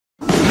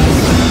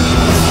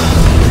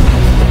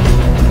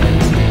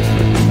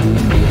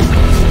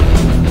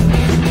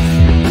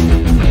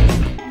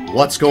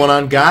What's going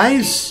on,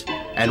 guys?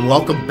 And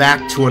welcome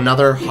back to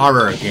another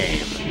horror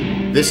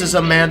game. This is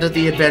Amanda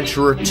the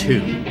Adventurer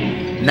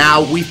 2.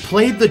 Now, we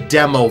played the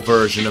demo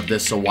version of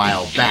this a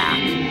while back,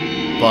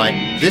 but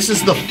this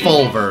is the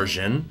full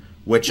version,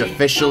 which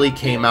officially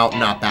came out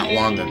not that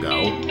long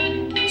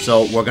ago.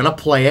 So, we're gonna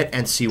play it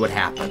and see what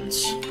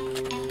happens.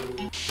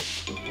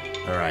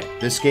 Alright,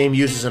 this game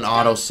uses an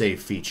autosave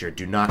feature.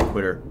 Do not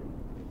quit her.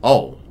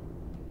 Oh.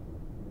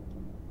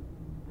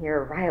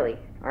 You're Riley,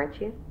 aren't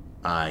you?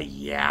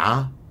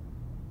 Yeah?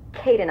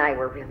 Kate and I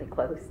were really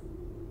close.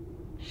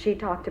 She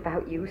talked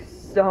about you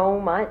so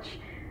much.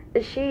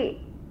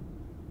 She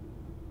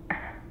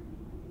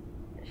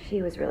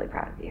was really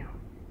proud of you.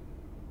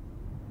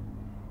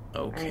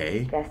 Okay.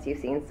 I guess you've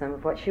seen some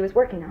of what she was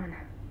working on.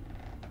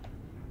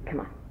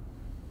 Come on.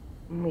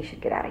 We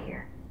should get out of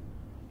here.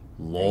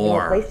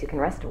 Lore. A place you can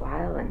rest a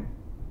while and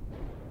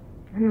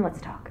then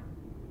let's talk.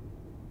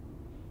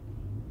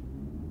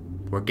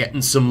 We're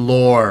getting some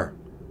lore.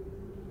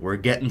 We're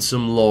getting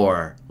some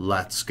lore.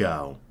 Let's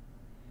go.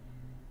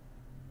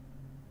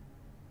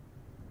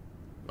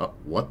 Oh,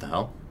 what the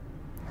hell?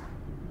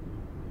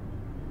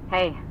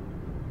 Hey,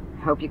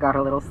 hope you got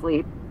a little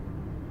sleep.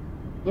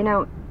 You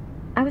know,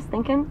 I was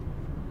thinking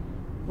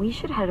we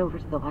should head over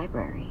to the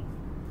library.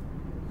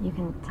 You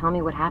can tell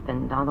me what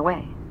happened on the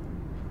way.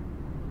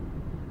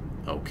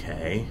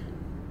 Okay.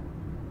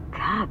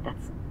 God,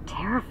 that's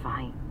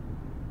terrifying.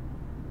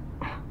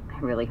 I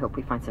really hope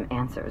we find some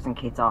answers in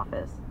Kate's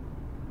office.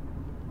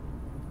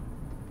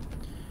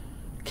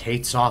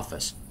 Kate's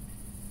office.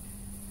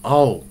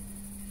 Oh,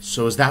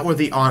 so is that where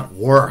the aunt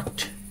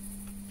worked?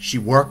 She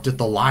worked at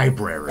the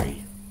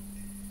library.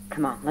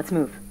 Come on, let's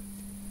move.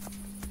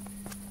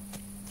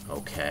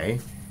 Okay.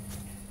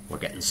 We're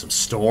getting some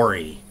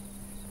story.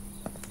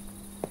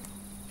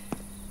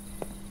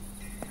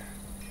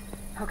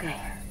 Okay,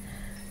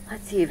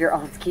 let's see if your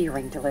aunt's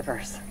keyring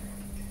delivers.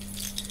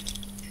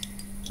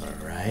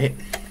 Alright.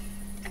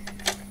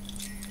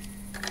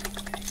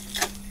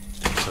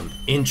 Some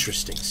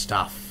interesting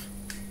stuff.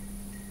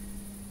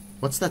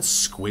 What's that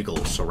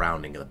squiggle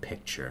surrounding the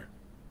picture?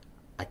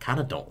 I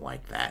kind of don't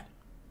like that.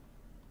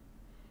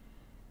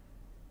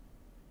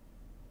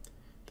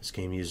 This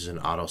game uses an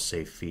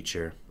autosave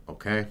feature.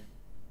 Okay.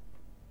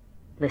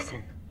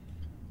 Listen.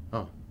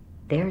 Oh.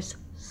 There's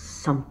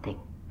something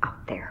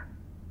out there.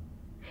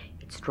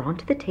 It's drawn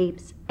to the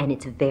tapes, and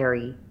it's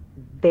very,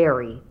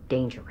 very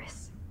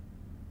dangerous.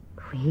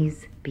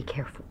 Please be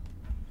careful.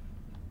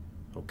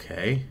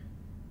 Okay.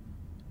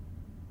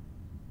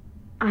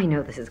 I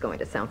know this is going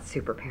to sound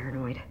super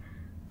paranoid,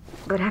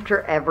 but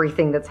after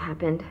everything that's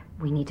happened,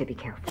 we need to be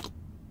careful.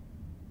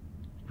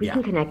 We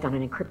can connect on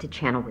an encrypted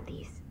channel with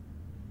these.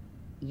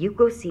 You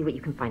go see what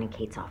you can find in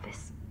Kate's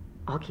office.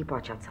 I'll keep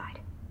watch outside.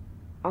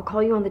 I'll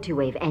call you on the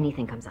two-way if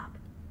anything comes up.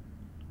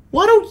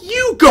 Why don't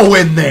you go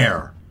in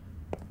there?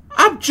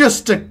 I'm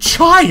just a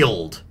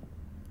child.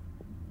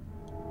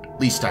 At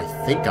least I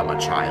think I'm a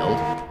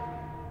child.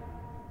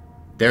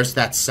 There's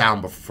that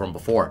sound from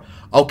before.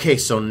 Okay,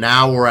 so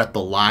now we're at the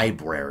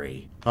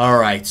library.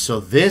 Alright, so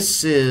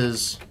this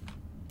is...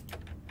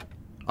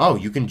 Oh,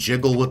 you can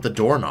jiggle with the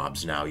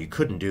doorknobs now. You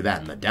couldn't do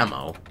that in the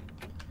demo.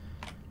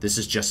 This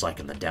is just like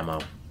in the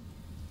demo.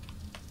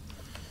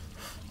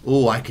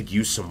 Ooh, I could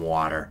use some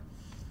water.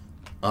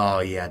 Oh,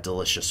 yeah,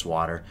 delicious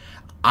water.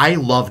 I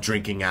love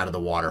drinking out of the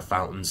water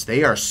fountains.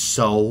 They are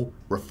so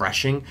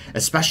refreshing,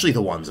 especially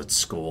the ones at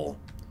school.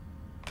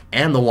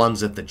 And the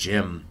ones at the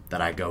gym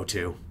that I go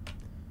to.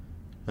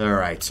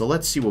 Alright, so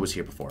let's see what was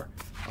here before.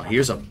 Oh,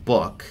 here's a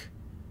book.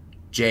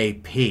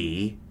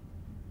 JP.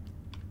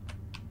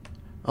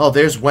 Oh,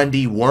 there's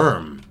Wendy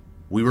Worm.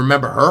 We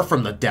remember her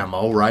from the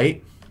demo,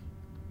 right?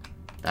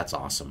 That's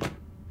awesome.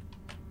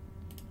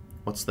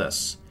 What's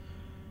this?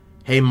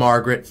 Hey,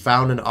 Margaret,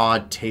 found an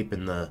odd tape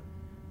in the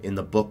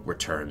book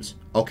returns.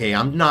 Okay,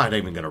 I'm not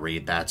even going to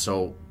read that,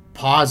 so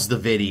pause the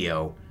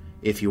video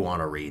if you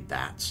want to read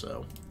that.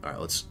 So, alright,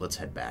 let's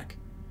head back.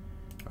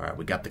 Alright,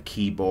 we got the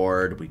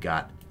keyboard, we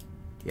got...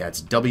 Yeah,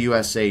 it's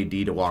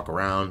WSAD to walk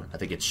around. I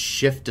think it's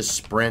shift to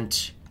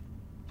sprint.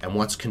 And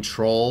what's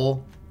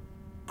control?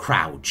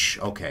 Crouch.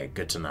 Okay,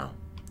 good to know.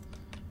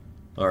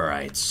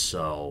 Alright,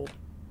 so...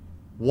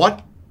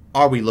 What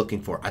are we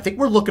looking for? I think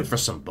we're looking for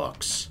some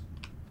books.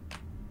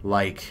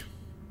 Like...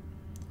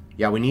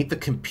 Yeah, we need the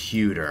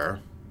computer.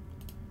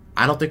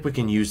 I don't think we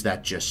can use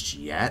that just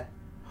yet.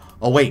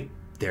 Oh, wait.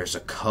 There's a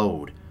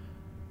code.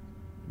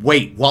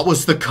 Wait, what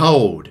was the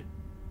code?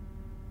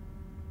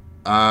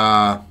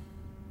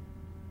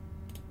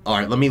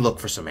 Alright, let me look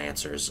for some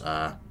answers.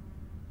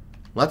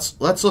 Let's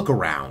look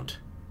around.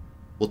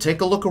 We'll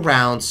take a look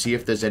around, see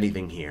if there's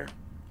anything here.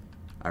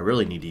 I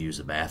really need to use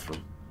the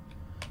bathroom.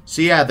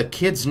 So yeah, the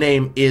kid's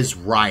name is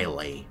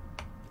Riley.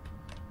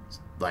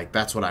 Like,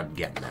 that's what I'm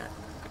getting at.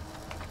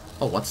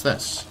 Oh, what's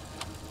this?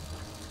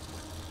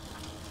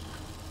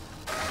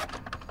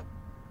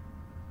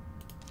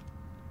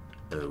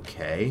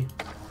 Okay.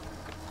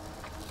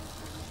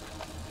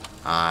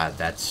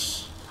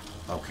 That's...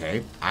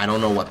 Okay. I don't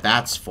know what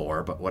that's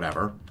for, but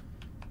whatever.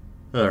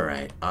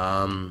 Alright,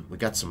 we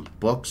got some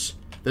books.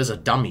 There's a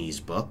dummies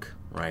book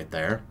right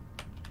there.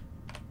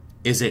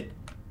 Is it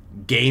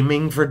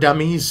gaming for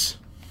dummies?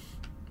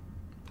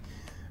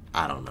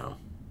 I don't know.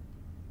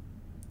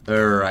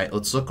 Alright,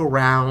 let's look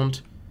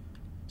around.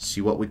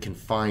 See what we can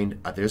find.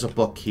 There's a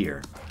book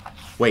here.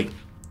 Wait.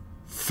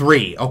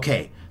 3.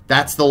 Okay,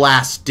 that's the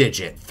last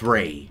digit.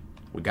 3.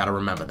 We gotta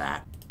remember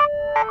that.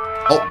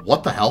 Oh,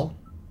 what the hell?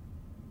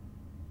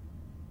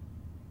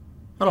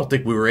 I don't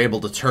think we were able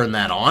to turn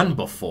that on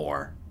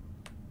before.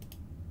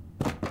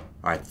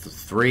 Alright,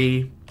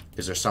 3.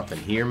 Is there something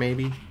here,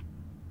 maybe?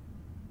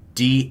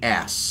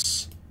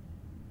 DS.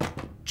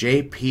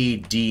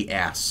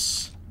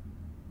 JPDS.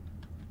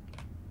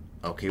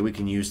 Okay, we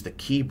can use the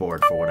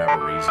keyboard for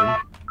whatever reason.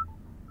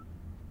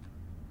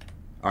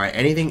 Alright,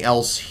 anything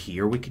else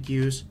here we could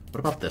use? What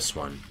about this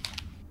one?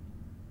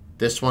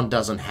 This one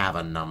doesn't have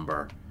a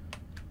number.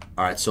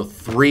 Alright, so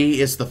 3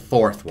 is the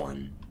 4th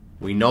one.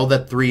 We know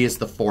that 3 is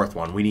the 4th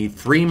one. We need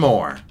 3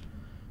 more.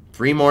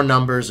 3 more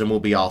numbers and we'll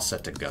be all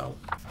set to go.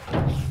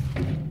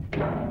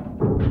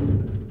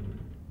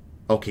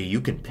 Okay,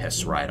 you can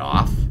piss right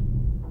off.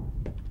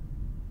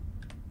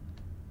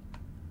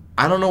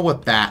 I don't know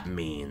what that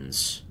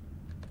means.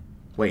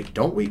 Wait,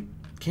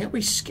 can't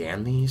we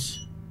scan these?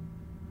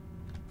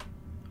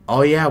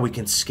 Oh yeah, we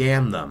can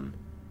scan them.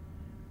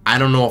 I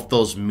don't know if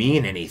those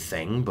mean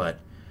anything, but...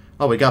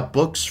 Oh, we got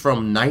books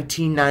from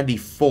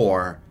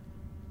 1994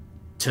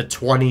 to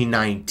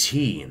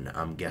 2019,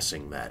 I'm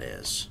guessing that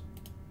is.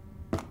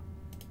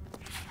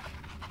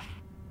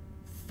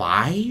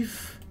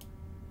 5?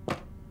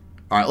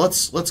 Alright,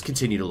 let's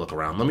continue to look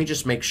around. Let me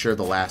just make sure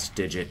the last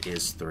digit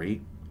is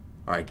 3.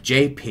 Alright,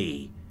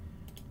 JP.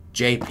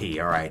 JP,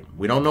 alright.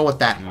 We don't know what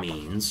that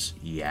means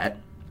yet.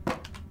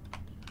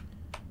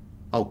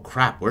 Oh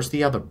crap, where's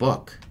the other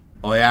book?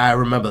 Oh yeah, I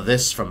remember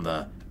this from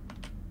the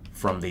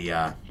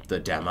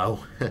demo.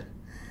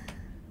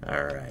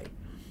 Alright.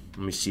 Let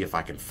me see if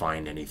I can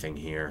find anything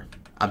here.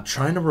 I'm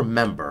trying to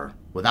remember.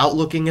 Without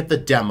looking at the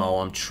demo,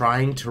 I'm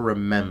trying to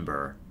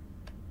remember.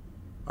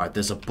 Alright,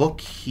 there's a book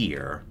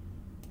here.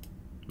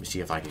 Let me see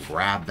if I can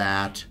grab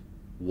that.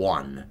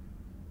 1.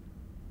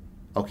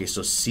 Okay,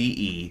 so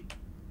CE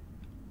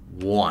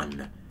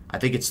 1. I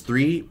think it's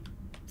 3,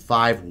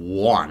 5,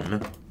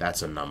 1.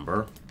 That's a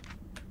number.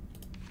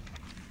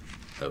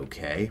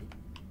 Okay.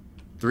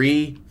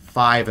 3,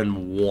 5,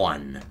 and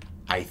 1.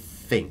 I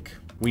think.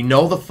 We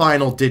know the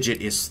final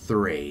digit is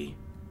 3.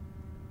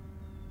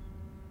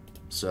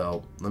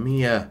 So, let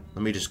me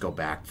just go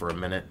back for a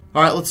minute.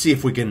 Alright, let's see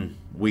if we can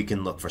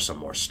look for some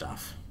more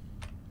stuff.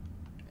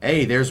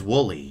 Hey, there's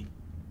Wooly.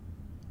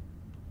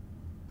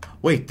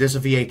 Wait, there's a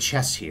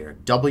VHS here.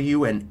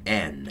 W and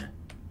N.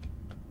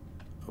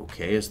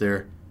 Okay, is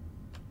there...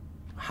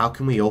 How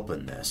can we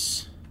open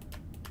this?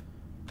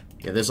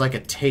 Yeah, there's like a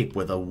tape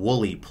with a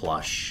Wooly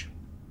plush.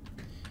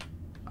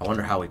 I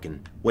wonder how we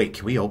can... Wait,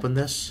 can we open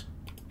this?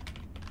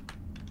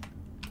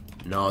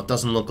 No, it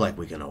doesn't look like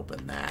we can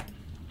open that.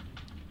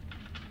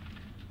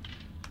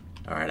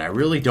 Alright, I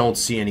really don't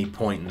see any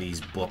point in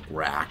these book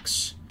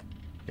racks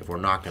if we're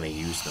not going to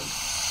use them.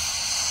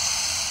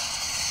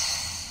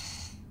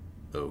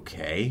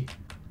 Okay.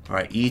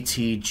 Alright, E,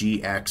 T,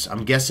 G, X.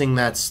 I'm guessing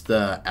that's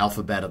the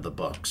alphabet of the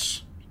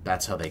books.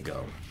 That's how they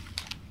go.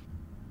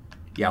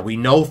 Yeah, we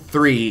know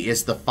 3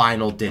 is the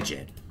final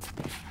digit.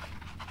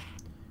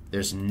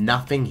 There's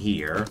nothing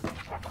here.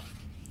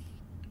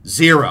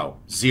 0.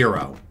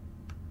 0.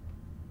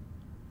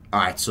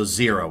 Alright, so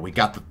 0. We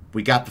got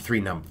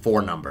the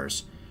 4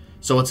 numbers.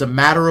 So it's a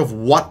matter of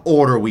what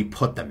order we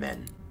put them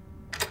in.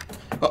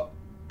 Oh,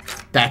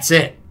 that's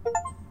it.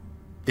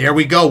 There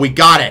we go. We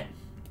got it.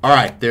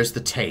 Alright, there's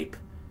the tape.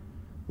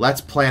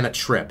 Let's plan a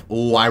trip.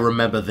 Ooh, I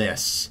remember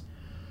this.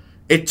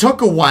 It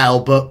took a while,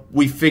 but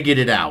we figured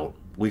it out.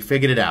 We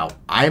figured it out.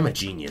 I am a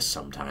genius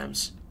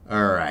sometimes.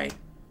 Alright.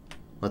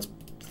 Let's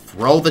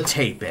throw the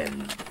tape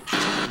in.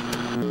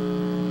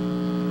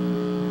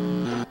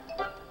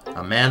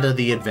 Amanda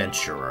the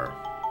Adventurer.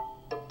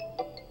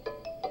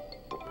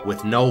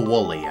 With no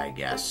Wooly, I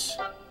guess.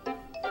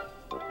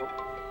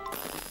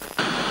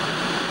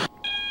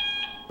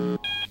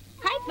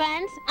 Hi,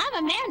 friends.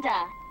 I'm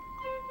Amanda.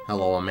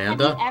 Hello,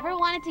 Amanda. Have you ever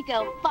wanted to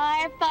go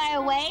far, far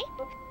away?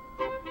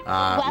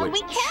 Well, with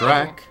we can.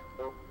 Shrek.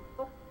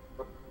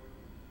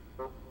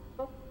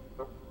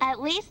 At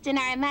least in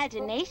our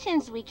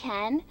imaginations we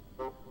can.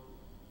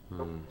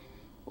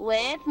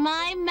 With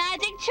my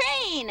magic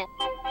train.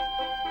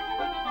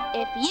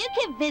 If you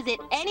could visit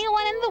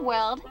anyone in the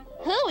world,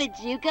 who would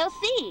you go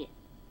see?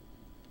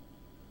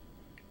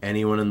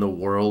 Anyone in the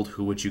world,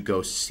 who would you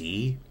go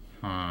see?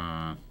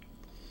 I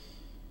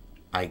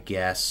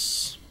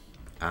guess...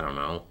 I don't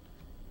know.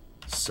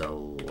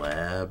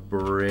 Celebrity?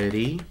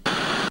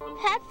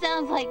 That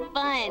sounds like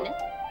fun.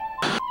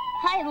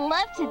 I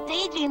love to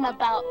daydream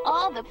about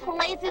all the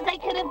places I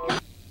could have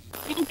gone.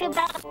 Think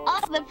about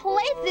all the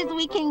places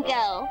we can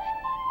go.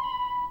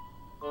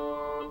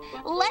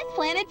 Let's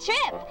plan a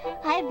trip.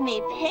 I've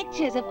made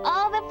pictures of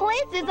all the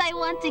places I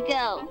want to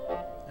go.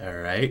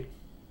 Alright.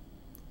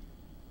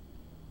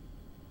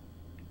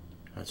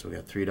 Alright, so we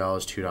got $3,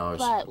 $2.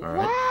 But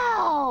Alright.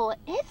 wow,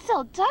 it's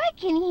so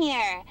dark in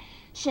here.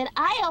 Should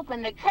I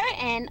open the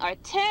curtain or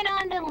turn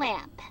on the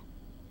lamp?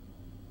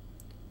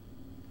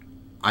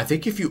 I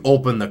think if you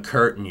open the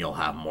curtain, you'll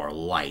have more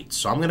light.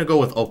 So I'm going to go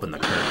with open the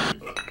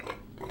curtain.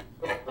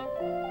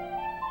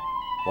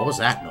 What was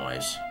that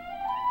noise?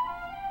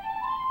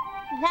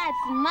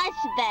 That's much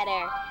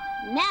better.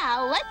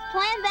 Now let's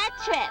plan that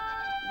trip.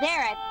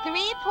 There are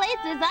 3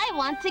 places I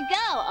want to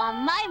go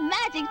on my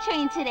magic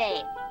train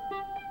today.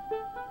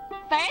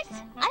 First,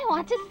 I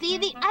want to see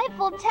the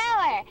Eiffel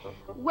Tower.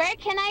 Where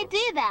can I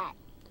do that?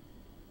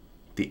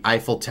 The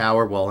Eiffel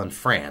Tower, well, in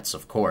France,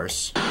 of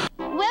course.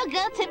 We'll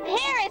go to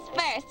Paris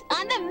first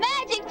on the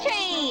magic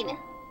train.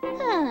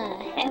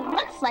 It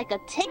looks like a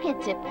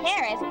ticket to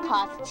Paris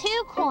costs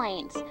 2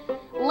 coins.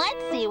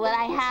 Let's see what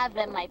I have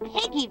in my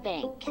piggy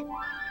bank.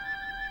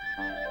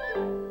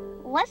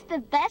 What's the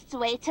best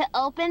way to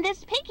open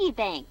this piggy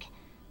bank?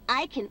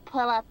 I can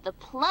pull out the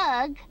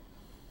plug,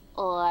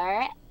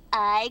 or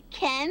I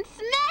can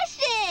smash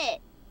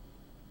it!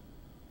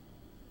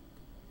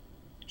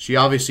 She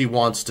obviously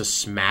wants to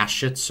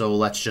smash it, so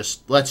let's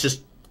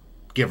just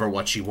give her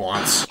what she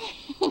wants.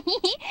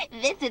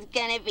 This is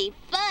gonna be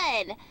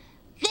fun.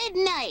 Good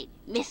night,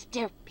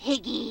 Mr.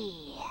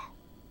 Piggy.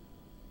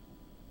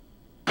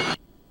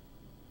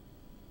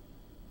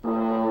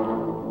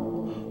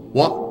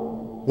 What?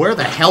 Where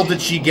the hell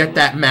did she get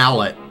that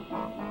mallet?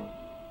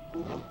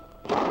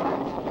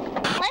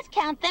 Let's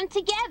count them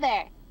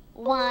together.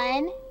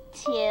 1,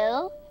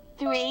 2,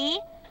 3,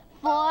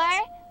 4,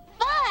 5.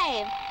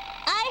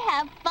 I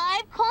have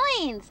 5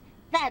 coins.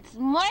 That's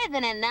more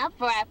than enough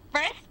for our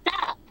first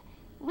stop.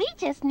 We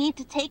just need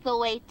to take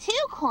away 2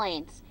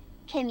 coins.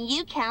 Can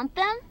you count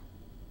them?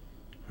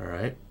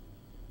 Alright.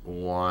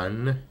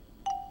 1,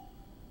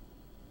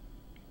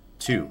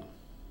 2.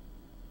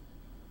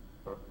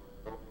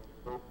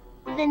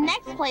 The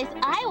next place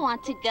I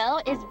want to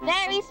go is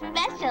very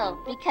special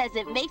because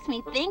it makes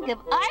me think of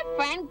our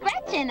friend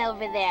Gretchen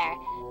over there.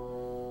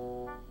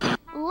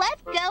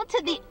 Let's go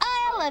to the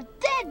Isle of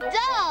Dead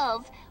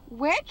Dolls.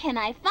 Where can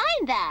I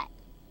find that?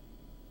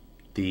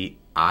 The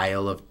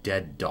Isle of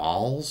Dead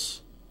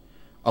Dolls?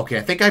 Okay,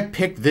 I think I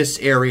picked this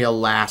area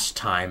last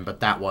time, but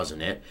that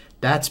wasn't it.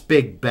 That's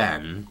Big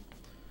Ben.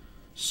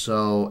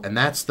 So, and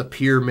that's the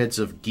Pyramids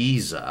of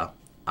Giza,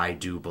 I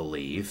do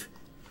believe.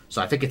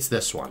 So I think it's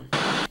this one.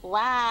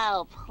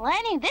 Wow,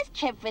 planning this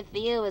trip with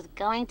you is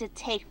going to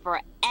take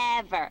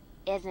forever,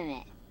 isn't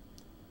it?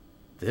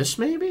 This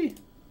maybe?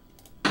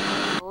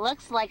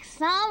 Looks like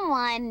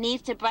someone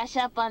needs to brush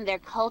up on their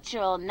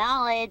cultural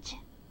knowledge.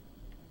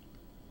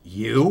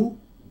 You?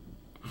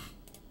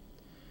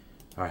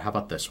 Alright, how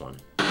about this one?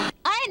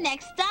 Our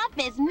next stop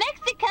is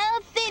Mexico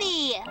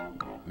City.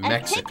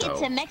 Mexico. A ticket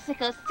to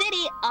Mexico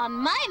City on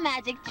my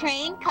magic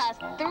train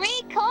costs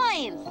 3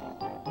 coins.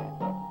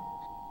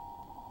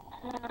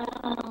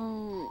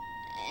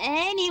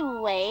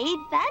 Anyway,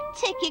 that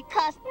ticket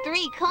costs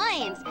 3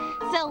 coins.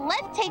 So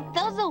let's take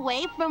those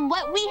away from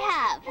what we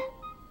have.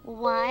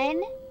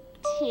 1,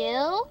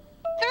 2,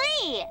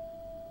 3.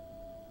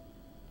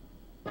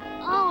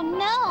 Oh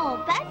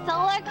no, that's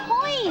all our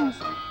coins.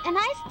 And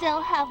I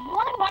still have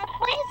one more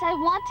place I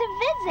want to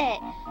visit.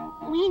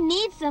 We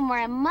need some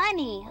more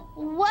money.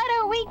 What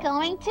are we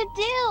going to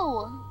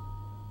do?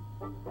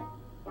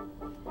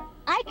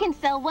 I can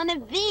sell one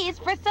of these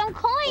for some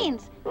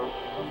coins.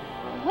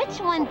 Which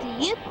one do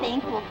you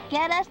think will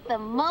get us the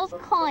most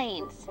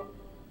coins?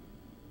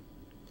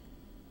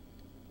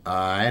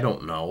 I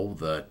don't know.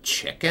 The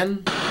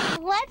chicken?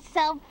 What's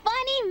so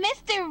funny,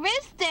 Mr.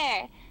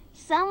 Rooster?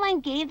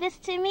 Someone gave this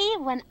to me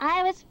when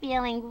I was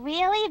feeling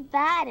really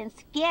bad and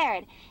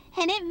scared,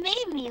 and it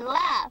made me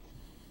laugh.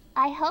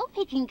 I hope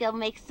he can go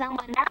make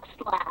someone else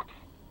laugh.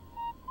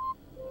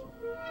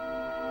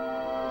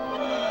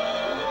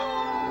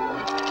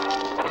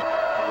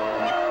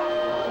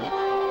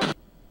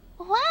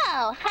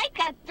 Wow, I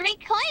got 3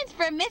 coins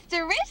for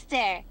Mr.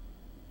 Rooster.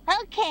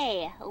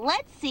 Okay,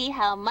 let's see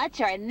how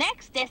much our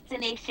next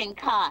destination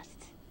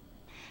costs.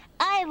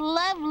 I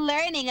love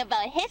learning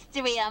about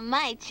history on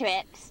my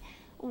trips.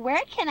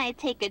 Where can I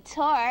take a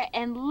tour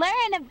and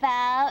learn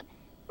about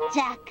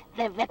Jack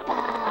the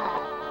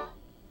Ripper?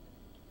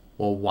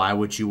 Well, why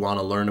would you want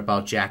to learn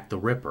about Jack the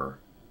Ripper?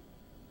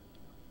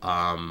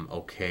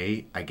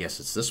 Okay, I guess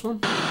it's this one?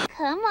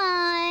 Come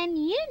on,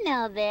 you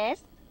know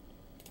this.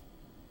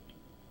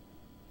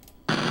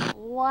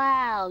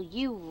 Wow,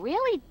 you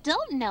really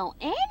don't know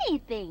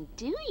anything,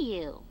 do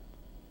you?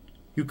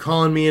 You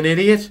calling me an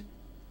idiot?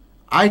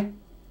 I,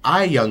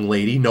 young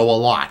lady, know a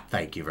lot,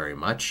 thank you very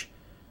much.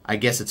 I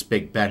guess it's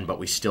Big Ben, but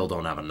we still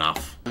don't have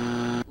enough.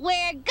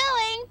 We're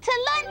going to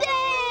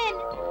London!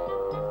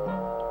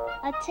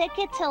 A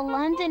ticket to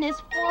London is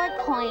 4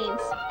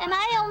 coins, and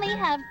I only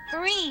have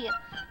 3.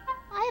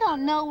 I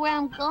don't know where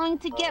I'm going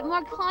to get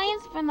more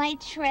coins for my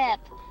trip.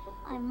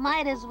 I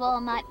might as well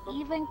not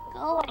even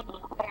go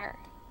anywhere.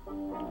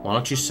 Why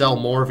don't you sell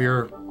more of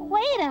your...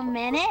 Wait a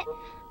minute.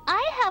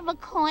 I have a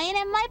coin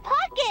in my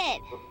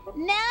pocket.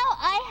 Now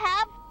I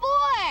have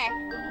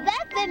 4.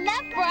 That's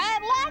enough for our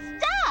last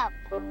stop.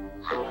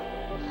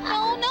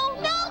 No, no,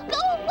 no! Go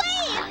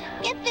away!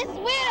 Get this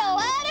weirdo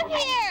out of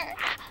here!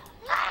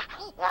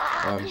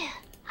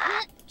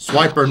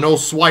 Swiper, no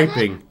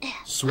swiping.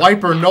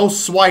 Swiper, no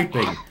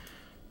swiping.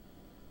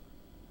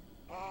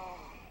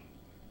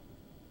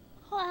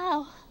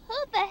 Wow, who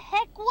the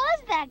heck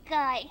was that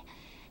guy?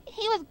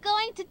 He was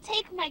going to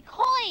take my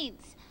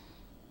coins.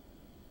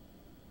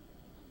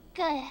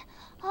 Good.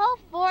 All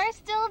 4 are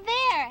still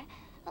there.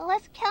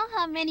 Let's count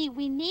how many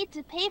we need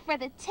to pay for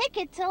the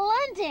ticket to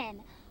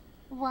London.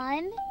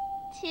 1,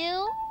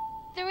 2,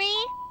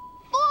 3,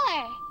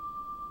 4.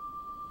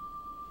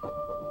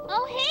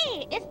 Oh,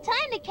 hey, it's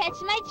time to catch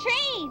my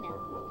train.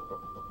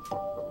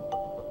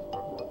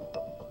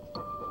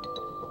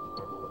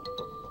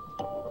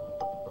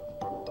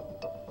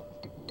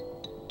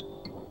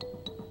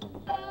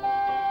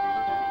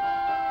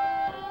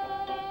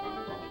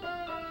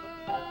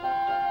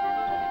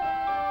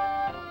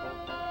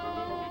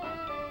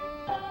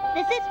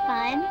 This is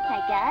fun,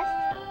 I guess.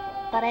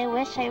 But I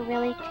wish I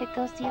really could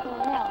go see the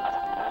world.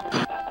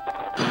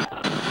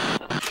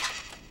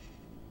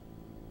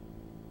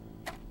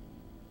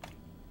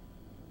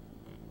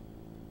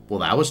 Well,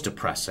 that was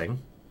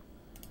depressing.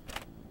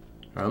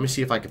 Alright, let me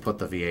see if I can put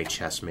the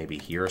VHS maybe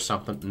here or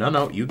something.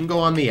 No, you can go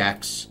on the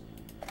X.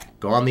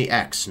 Go on the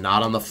X,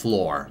 not on the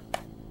floor.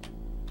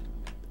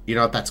 You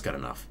know what? That's good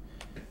enough.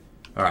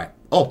 Alright.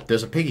 Oh,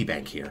 there's a piggy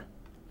bank here.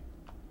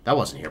 That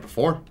wasn't here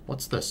before.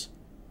 What's this?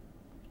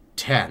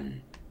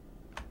 10.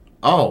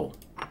 Oh.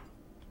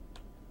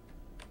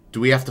 Do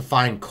we have to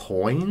find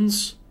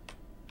coins?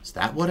 Is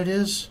that what it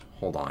is?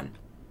 Hold on.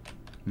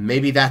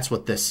 Maybe that's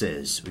what this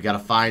is. We gotta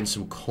find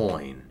some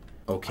coin.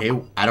 Okay,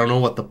 I don't know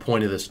what the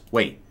point of this...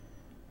 Wait.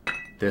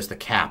 There's the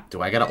cap.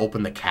 Do I gotta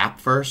open the cap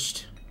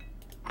first?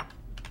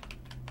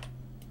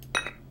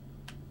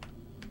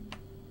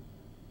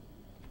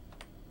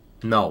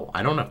 No,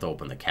 I don't have to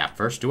open the cap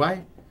first, do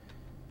I?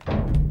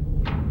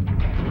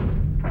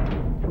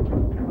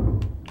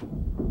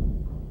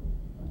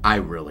 I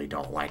really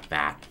don't like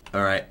that.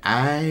 Alright,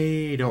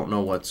 I don't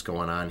know what's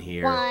going on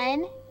here.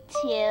 1,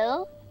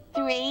 2,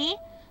 3,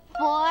 4,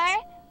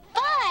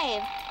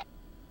 5.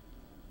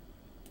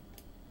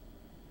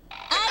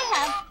 I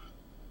have...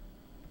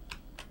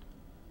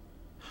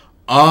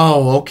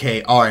 Oh,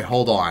 okay. Alright,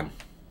 hold on.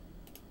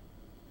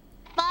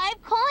 5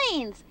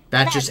 coins.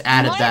 That That's just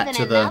added more that than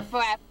to the... enough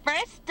for our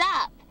first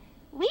stop.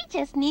 We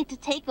just need to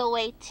take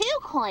away 2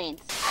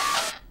 coins.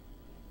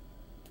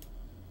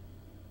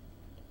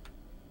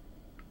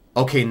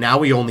 Okay, now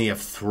we only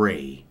have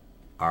 3.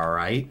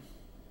 Alright.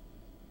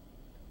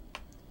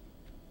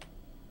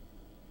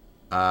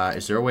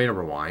 Is there a way to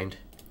rewind?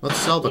 Let's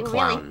sell the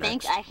clown You really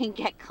think next. I can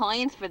get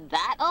coins for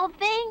that old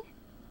thing?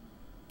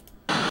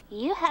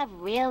 You have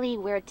really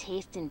weird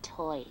taste in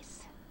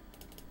toys.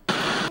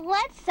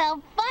 Let's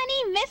sell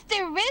funny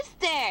Mr.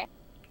 Rooster!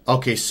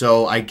 Okay,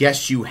 so I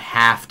guess you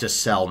have to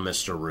sell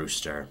Mr.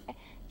 Rooster.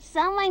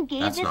 Someone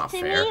gave That's this not to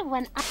fair. me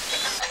when I...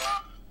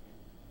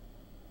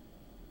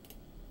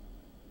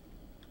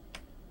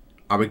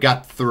 We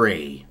got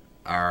 3.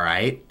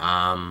 Alright,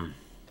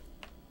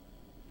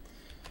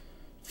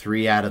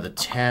 3 out of the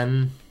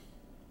 10.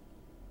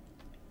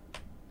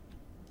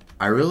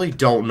 I really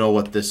don't know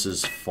what this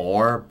is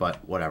for,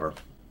 but whatever.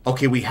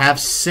 Okay, we have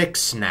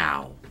 6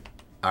 now.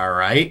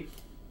 Alright.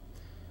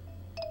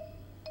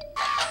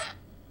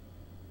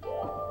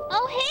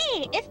 Oh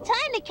hey, it's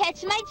time to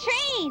catch my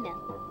train!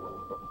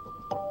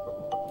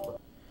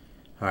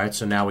 Alright,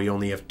 so now we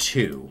only have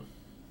 2.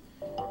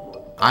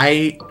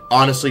 I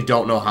honestly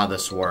don't know how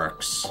this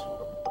works.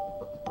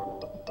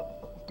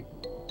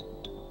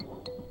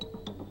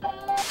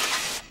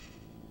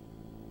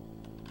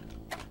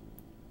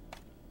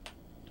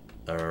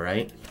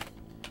 Alright.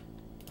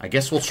 I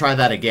guess we'll try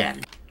that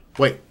again.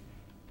 Wait.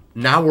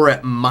 Now we're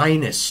at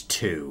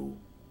 -2.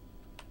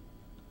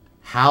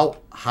 How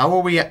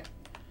are we at...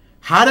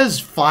 How does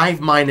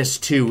 5 minus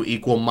 2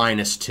 equal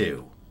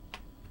 -2?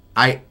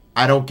 I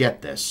don't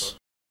get this.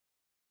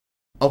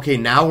 Okay,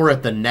 now we're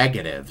at the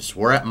negatives.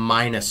 We're at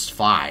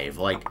 -5.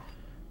 Like,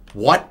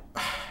 what?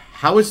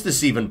 How is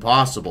this even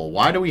possible?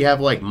 Why do we have,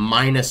 like,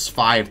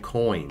 -5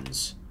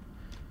 coins?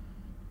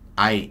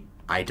 I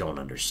don't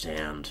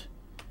understand.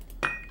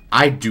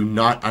 I do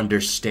not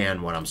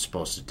understand what I'm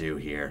supposed to do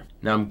here.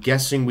 Now, I'm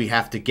guessing we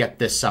have to get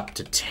this up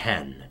to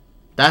 10.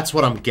 That's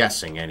what I'm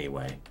guessing,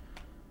 anyway.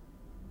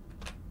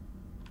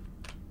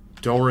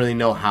 Don't really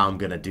know how I'm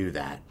gonna do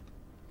that.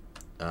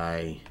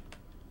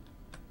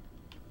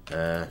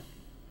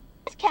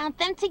 Let's count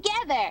them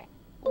together.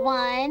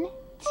 1,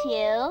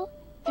 2,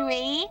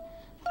 3,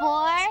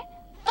 4,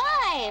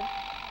 5.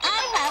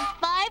 I have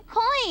 5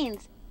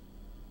 coins.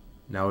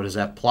 Now, is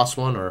that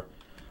 +1 or...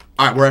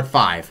 Alright, we're at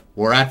 5.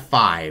 We're at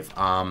 5.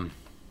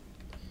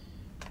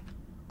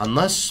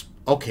 Unless...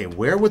 Okay,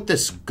 where would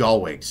this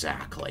go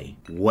exactly?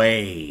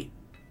 Wait.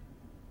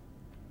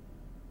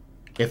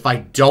 If I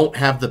don't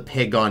have the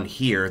pig on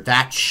here,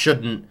 that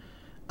shouldn't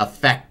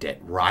affect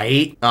it,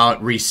 right? Oh,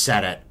 it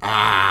reset it.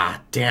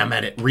 Ah, damn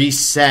it. It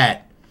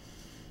reset.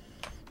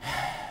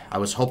 I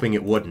was hoping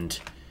it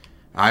wouldn't.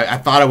 I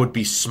thought I would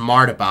be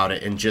smart about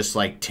it and just,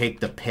 like, take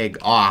the pig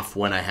off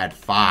when I had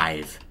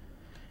 5.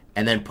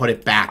 And then put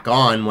it back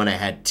on when I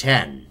had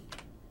 10.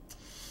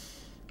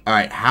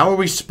 Alright, how are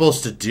we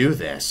supposed to do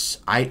this?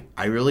 I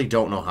really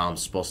don't know how I'm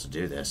supposed to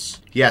do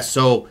this. Yeah,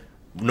 so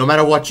no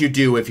matter what you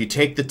do, if you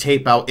take the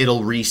tape out,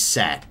 it'll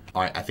reset.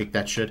 Alright, I think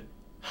that should...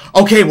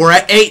 Okay, we're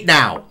at 8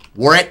 now.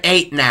 We're at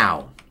 8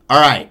 now.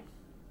 Alright.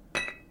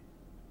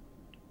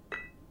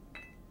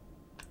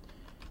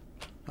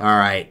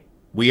 Alright.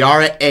 We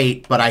are at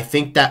 8, but I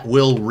think that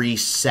will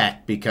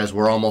reset because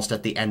we're almost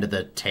at the end of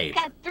the tape.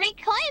 Got 3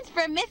 coins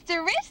for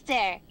Mr.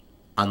 Rooster.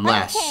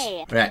 Unless...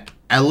 Okay. Right.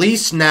 At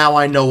least now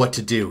I know what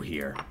to do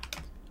here.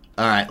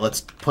 Alright,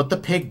 let's put the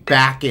pig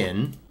back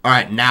in.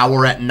 Alright, now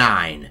we're at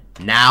 9.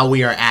 Now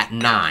we are at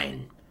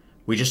 9.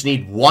 We just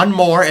need 1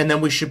 more and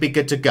then we should be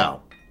good to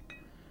go.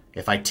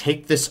 If I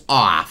take this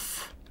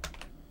off,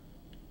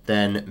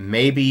 then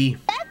maybe...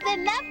 That's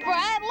enough for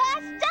our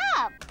last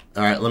stop.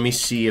 Alright, let me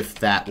see if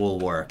that will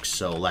work.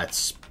 So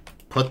let's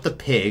put the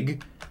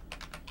pig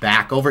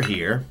back over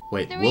here.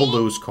 Wait, 3, we'll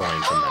lose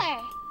coin from that.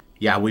 4.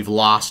 Yeah, we've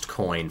lost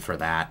coin for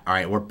that.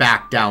 Alright, we're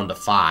back down to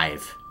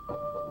 5.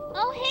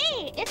 Oh,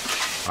 hey,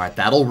 it's... Alright,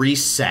 that'll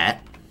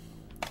reset.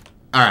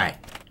 Alright.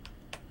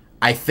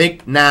 I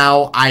think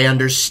now I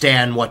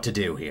understand what to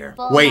do here.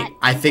 Wait,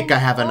 I think I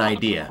have an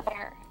idea.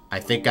 I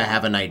think I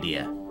have an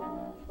idea.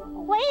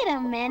 Wait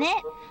a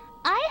minute.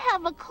 I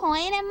have a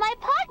coin in my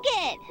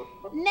pocket.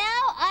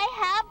 Now I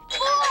have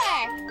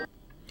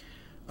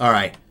 4.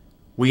 Alright.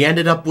 We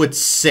ended up with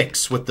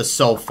 6 with the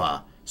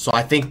sofa. So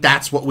I think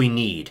that's what we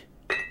need.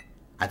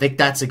 I think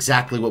that's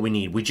exactly what we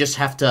need. We just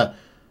have to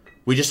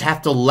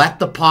let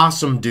the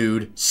possum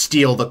dude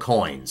steal the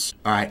coins.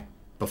 Alright.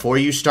 Before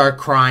you start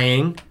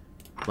crying,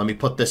 let me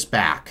put this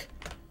back.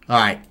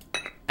 Alright.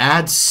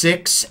 Add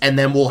 6 and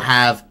then we'll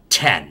have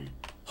 10.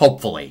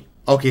 Hopefully.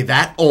 Okay,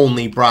 that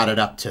only brought it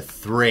up to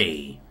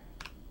 3.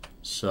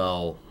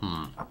 So,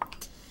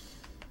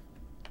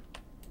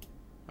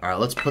 Alright,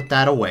 let's put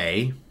that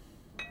away.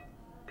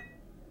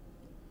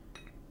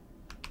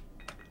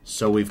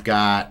 So we've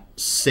got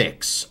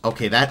 6.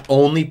 Okay, that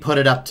only put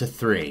it up to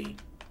 3.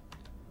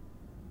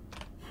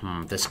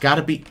 There's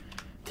gotta be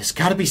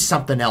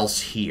something else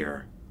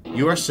here.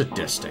 You are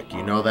sadistic.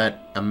 You know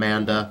that,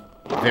 Amanda?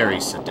 Very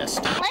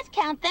sadistic. Let's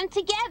count them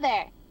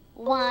together.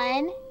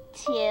 1,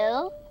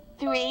 2,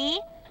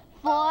 3,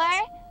 4,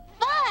 5.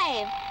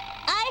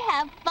 I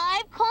have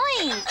 5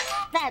 coins.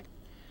 That's...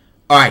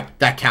 Alright,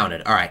 that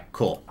counted. Alright,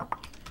 cool.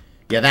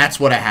 Yeah, that's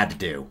what I had to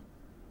do.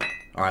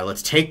 Alright,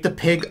 let's take the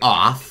pig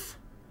off.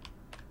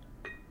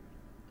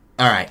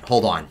 Alright,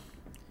 hold on.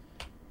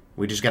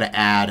 We just gotta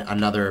add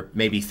another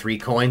maybe 3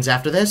 coins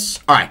after this.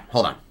 Alright,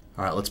 hold on.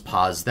 Alright, let's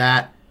pause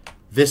that.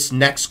 This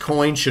next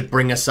coin should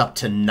bring us up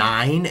to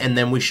 9, and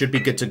then we should be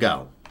good to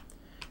go.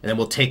 And then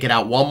we'll take it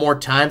out one more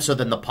time so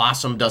then the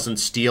possum doesn't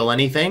steal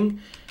anything.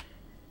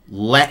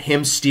 Let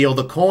him steal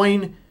the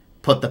coin,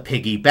 put the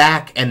piggy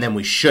back, and then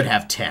we should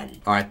have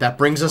 10. Alright, that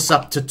brings us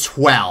up to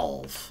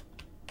 12.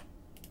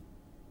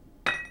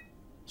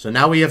 So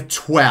now we have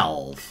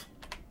 12.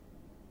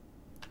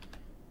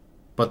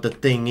 But the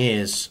thing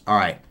is,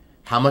 alright,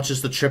 how much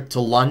is the trip to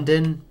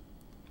London?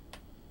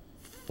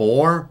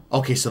 4?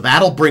 Okay, so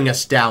that'll bring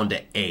us down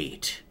to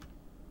 8.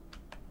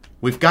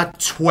 We've got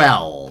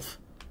 12.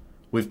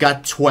 We've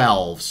got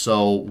 12,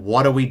 so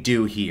what do we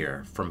do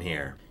here from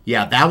here?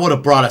 Yeah, that would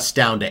have brought us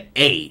down to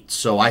 8,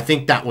 so I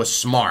think that was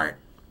smart.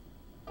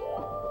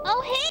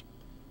 Oh, hey!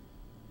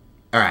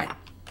 Alright.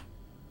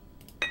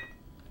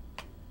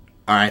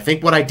 Alright, I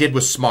think what I did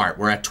was smart.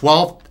 We're at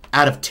 12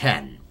 out of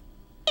 10.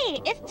 Hey,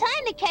 it's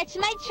time to catch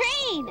my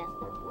train!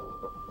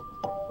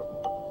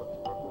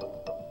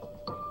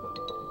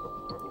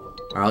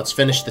 Alright, let's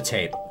finish the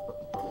tape.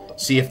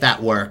 See if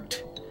that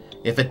worked.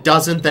 If it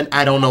doesn't, then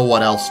I don't know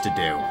what else to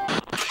do.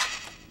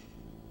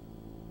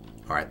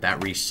 Alright,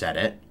 that reset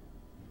it.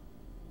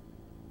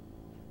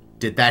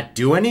 Did that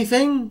do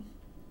anything?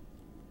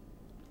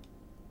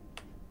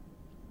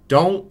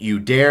 Don't you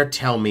dare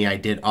tell me I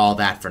did all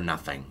that for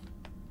nothing.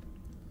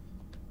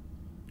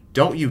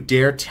 Don't you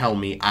dare tell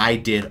me I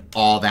did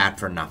all that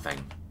for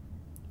nothing.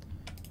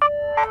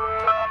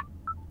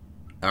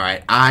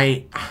 Alright,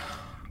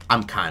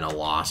 I'm kind of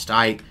lost.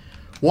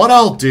 What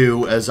I'll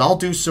do is I'll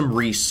do some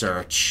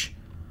research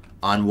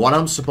on what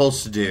I'm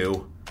supposed to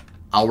do.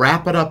 I'll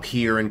wrap it up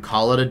here and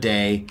call it a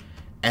day.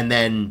 And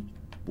then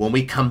when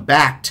we come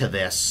back to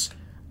this,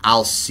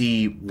 I'll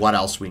see what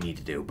else we need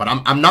to do. But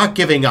I'm not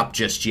giving up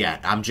just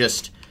yet. I'm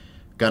just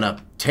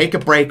gonna take a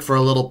break for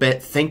a little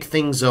bit, think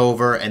things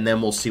over, and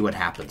then we'll see what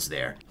happens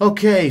there.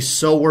 Okay,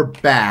 so we're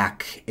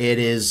back. It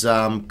is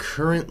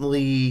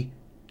currently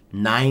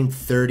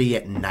 9:30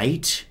 at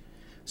night.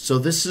 So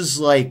this is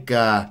like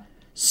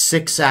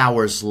 6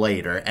 hours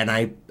later, and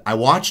I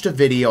watched a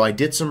video, I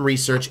did some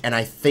research, and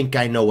I think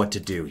I know what to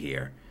do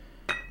here.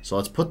 So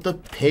let's put the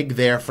pig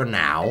there for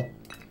now.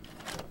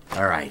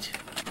 Alright.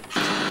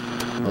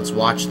 Let's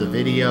watch the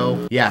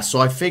video. Yeah, so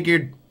I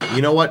figured,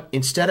 you know what?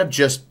 Instead of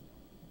just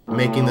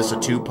making this a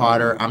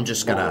two-parter, I'm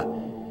just gonna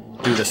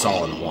do this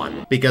all in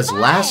one. Because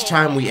last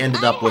time we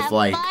ended up with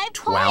like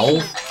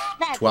 12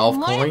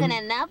 more coins. than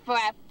enough for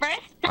our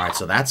first. Alright,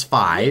 so that's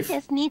 5. We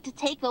just need to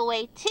take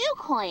away 2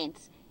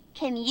 coins.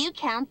 Can you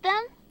count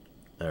them?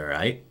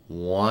 Alright,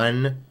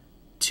 1,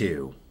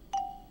 2.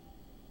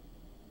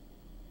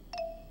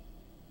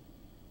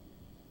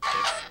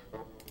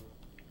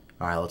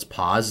 Alright, let's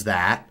pause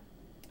that.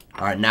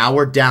 Alright, now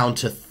we're down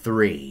to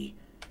 3.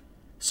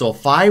 So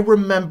if I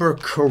remember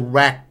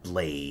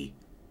correctly,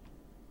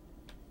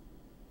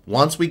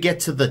 once we get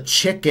to the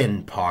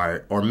chicken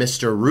part, or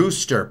Mr.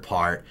 Rooster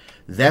part,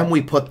 then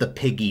we put the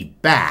piggy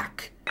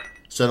back.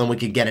 So then we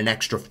could get an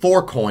extra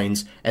 4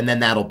 coins, and then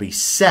that'll be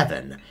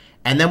 7.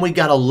 And then we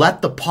gotta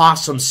let the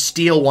possum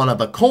steal one of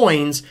the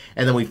coins,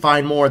 and then we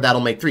find more,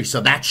 that'll make 3.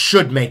 So that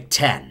should make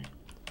 10.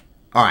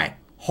 Alright,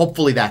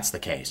 hopefully that's the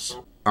case.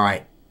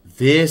 Alright,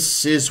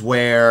 this is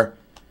where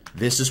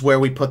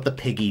we put the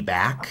piggy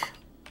back.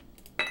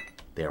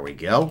 There we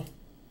go.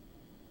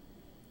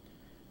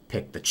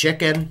 Pick the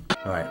chicken.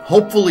 Alright,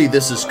 hopefully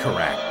this is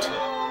correct.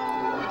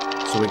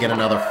 So we get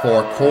another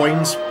 4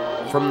 coins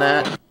from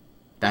that.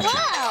 That should...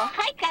 Wow,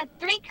 I got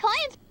 3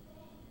 coins.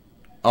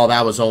 Oh,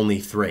 that was only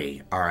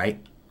 3. Alright.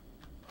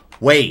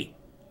 Wait.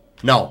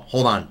 No,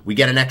 hold on. We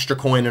get an extra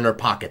coin in her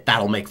pocket.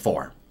 That'll make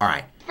 4.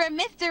 Alright. For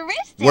Mr.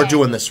 Rooster. We're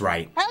doing this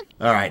right. Okay.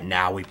 Alright,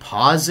 now we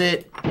pause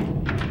it.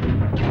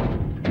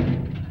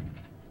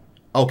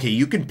 Okay,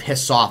 you can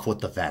piss off with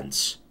the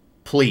vents.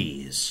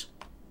 Please.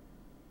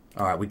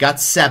 Alright, we got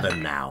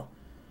 7 now.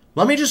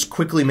 Let me just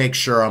quickly make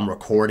sure I'm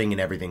recording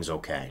and everything's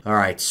okay.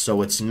 Alright,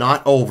 so it's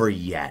not over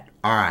yet.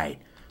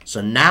 Alright,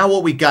 so now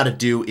what we gotta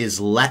do is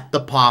let the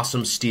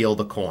possum steal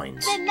the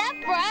coins.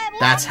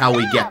 That's how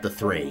we get the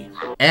 3.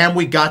 And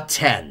we got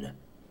 10.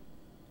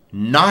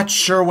 Not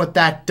sure what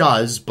that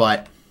does,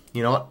 but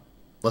you know what?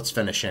 Let's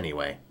finish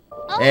anyway.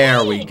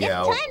 There we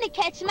go. It's time to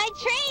catch my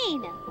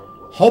train.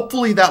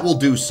 Hopefully that will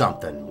do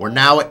something. We're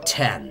now at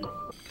 10.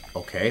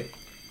 Okay.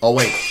 Oh,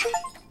 wait.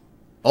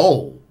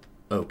 Oh,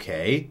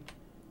 okay.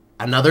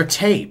 Another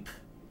tape.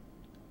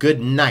 Good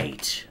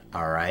night.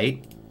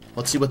 Alright.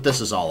 Let's see what this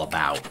is all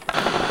about.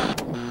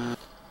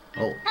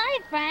 Oh. Hi,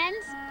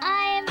 friends.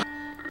 I'm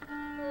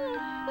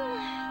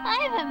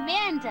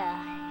Amanda.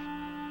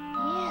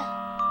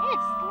 Yeah,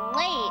 it's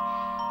late.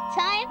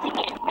 Time to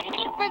get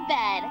ready for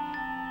bed.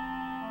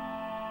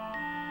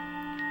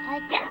 I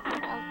guess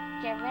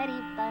I'll get ready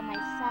by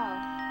myself.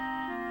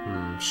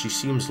 She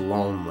seems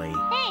lonely.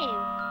 Hey,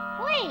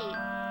 wait.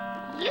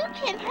 You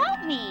can help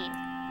me.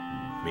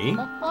 Me?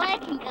 Before I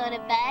can go to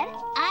bed,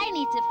 I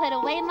need to put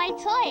away my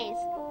toys.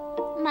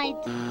 My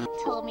dad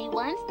told me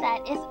once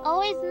that it's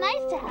always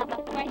nice to have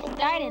a fresh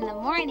start in the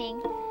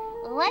morning.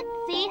 Let's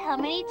see how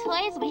many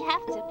toys we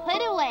have to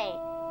put away.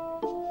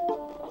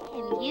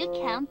 Can you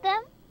count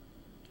them?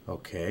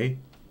 Okay.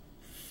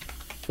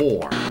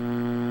 4.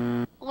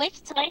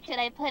 Which toy should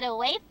I put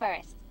away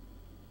first?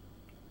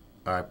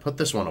 Alright, put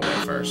this one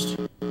away first.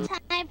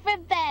 Time for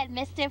bed,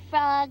 Mr.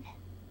 Frog.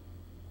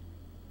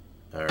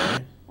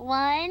 Alright.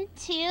 1,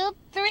 2,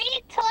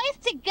 3 toys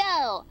to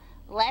go.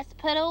 Let's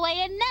put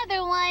away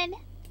another one.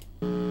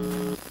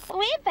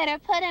 We better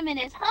put him in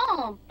his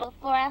home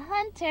before a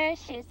hunter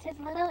shoots his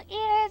little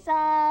ears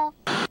off.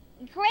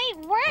 Great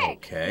work!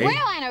 Okay. We're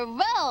on a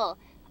roll.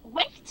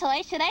 Which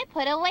toy should I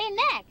put away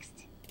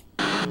next?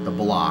 The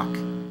block.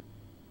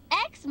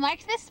 X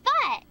marks the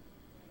spot.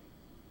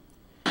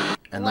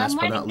 And last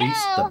but not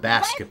least, the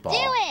basketball.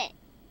 Let's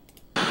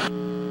do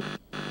it!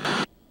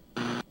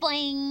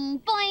 Boing,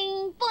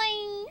 boing,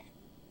 boing.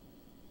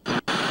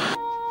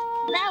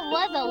 That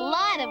was a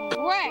lot of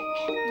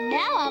work.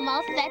 Now I'm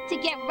all set to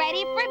get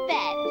ready for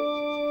bed.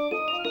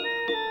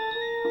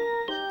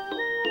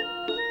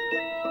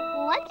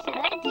 What should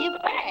I do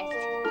first?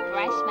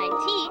 Brush my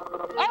teeth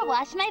or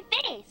wash my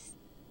face?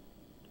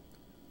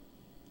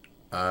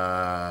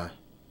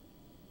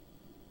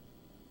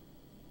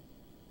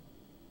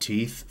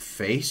 Teeth,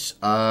 face,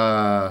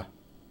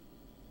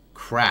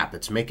 crap,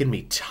 it's making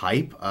me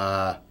type,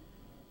 what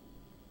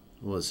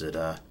was it,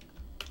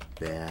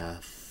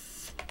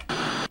 bath?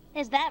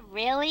 Is that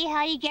really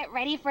how you get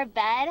ready for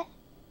bed?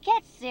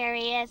 Get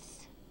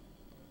serious.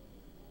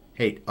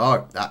 Hey,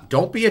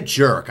 don't be a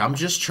jerk, I'm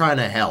just trying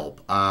to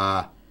help,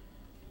 I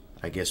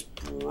guess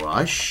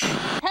brush?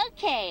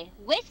 Okay,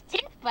 which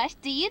toothbrush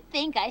do you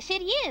think I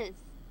should use?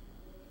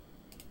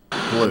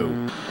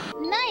 Blue.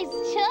 Nice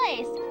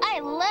choice. I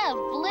love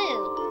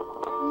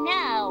blue.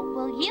 Now,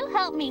 will you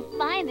help me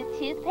find the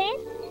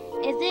toothpaste?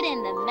 Is it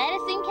in the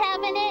medicine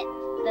cabinet,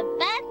 the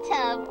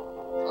bathtub,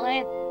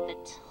 or the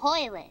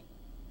toilet?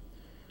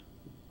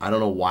 I don't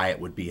know why it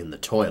would be in the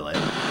toilet.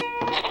 How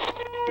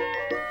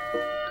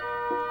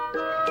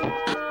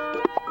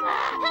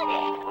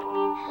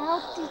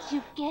did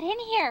you get in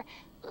here?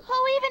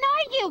 Who even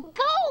are you?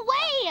 Go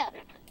away!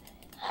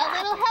 A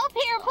little help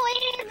here,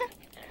 please!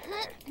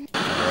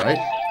 Alright.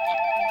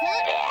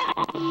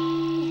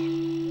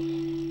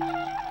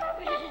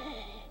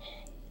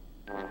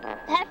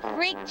 That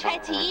freak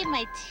tried to eat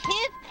my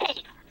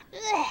toothpaste.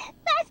 Ugh,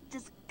 that's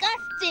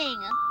disgusting.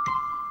 interesting.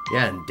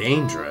 Yeah, and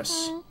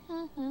dangerous.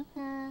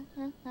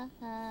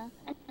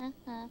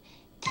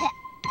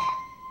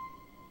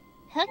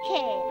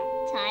 Okay,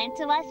 time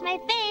to wash my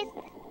face.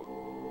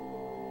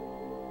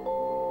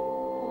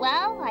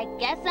 Well, I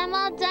guess I'm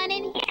all done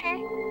in here.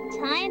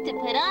 Time to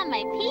put on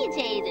my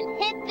PJs and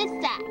hit the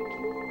sack.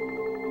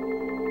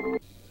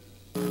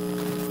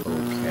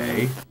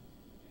 Okay.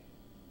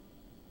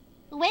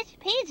 Which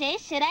PJs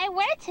should I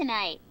wear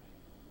tonight?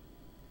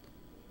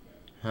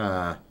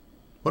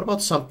 What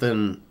about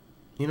something...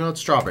 You know,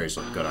 strawberries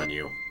look good on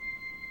you.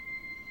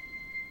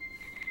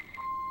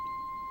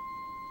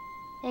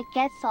 It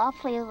gets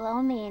awfully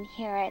lonely in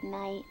here at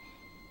night.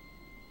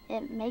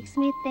 It makes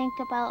me think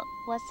about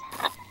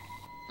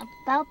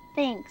about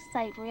things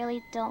I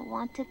really don't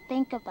want to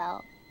think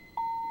about.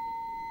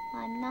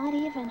 I'm not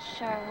even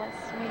sure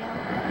what's real.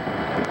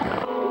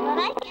 But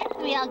I guess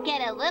we all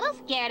get a little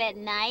scared at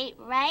night,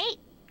 right?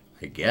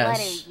 I guess. What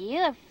are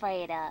you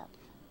afraid of?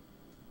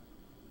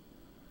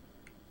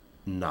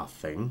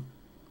 Nothing.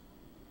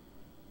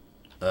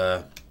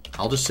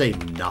 I'll just say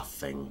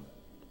nothing.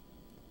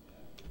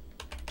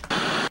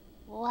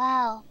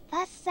 Wow,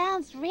 that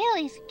sounds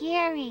really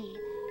scary.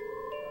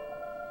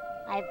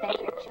 I bet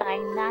you're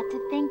trying not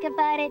to think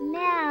about it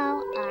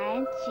now,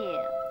 aren't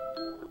you?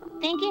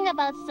 Thinking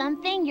about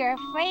something you're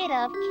afraid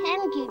of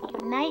can give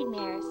you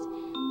nightmares,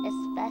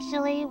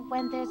 especially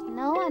when there's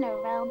no one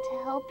around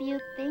to help you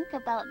think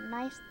about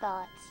nice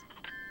thoughts.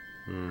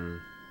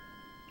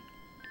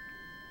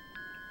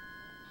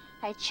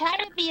 I try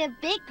to be a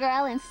big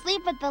girl and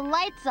sleep with the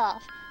lights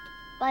off,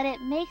 but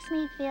it makes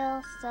me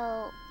feel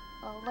so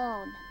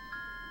alone.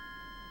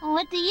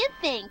 What do you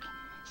think?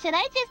 Should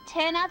I just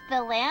turn off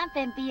the lamp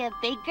and be a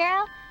big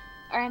girl?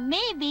 Or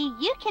maybe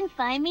you can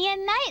find me a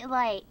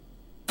nightlight.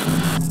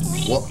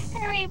 Please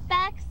hurry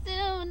back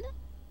soon.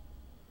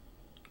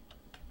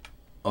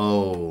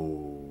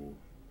 Oh.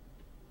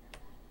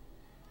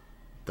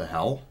 The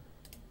hell?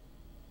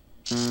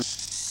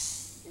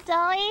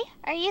 Dolly,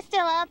 are you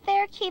still out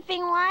there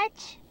keeping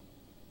watch?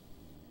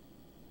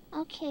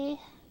 Okay.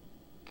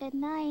 Good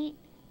night.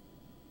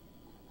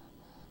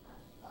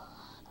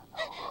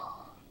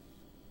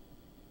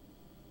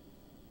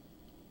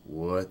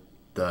 What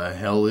the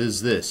hell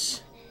is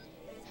this?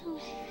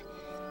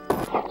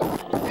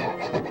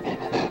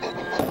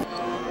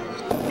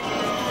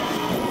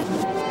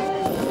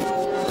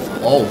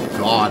 Oh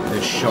god,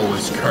 this show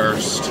is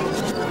cursed.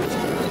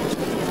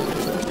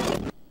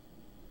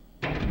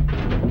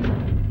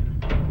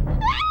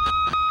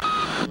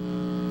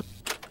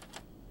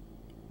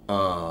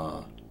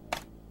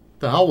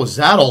 The hell was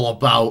that all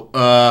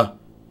about?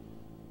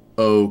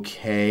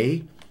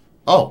 Okay.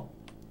 Oh.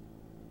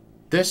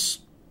 This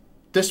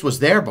was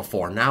there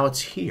before, now it's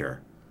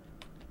here.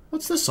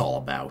 What's this all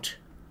about?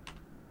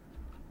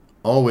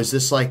 Oh, is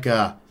this like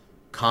a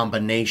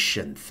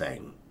combination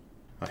thing?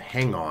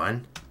 Hang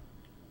on.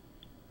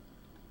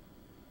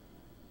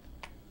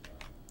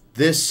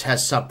 This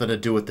has something to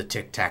do with the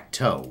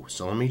tic-tac-toe,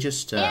 so let me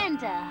just,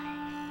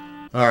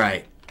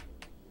 Alright.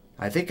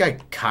 I think I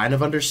kind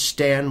of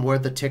understand where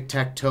the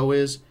tic-tac-toe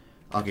is.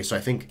 Okay, so I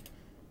think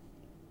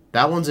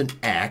that one's an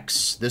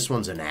X, this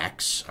one's an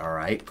X.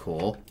 Alright,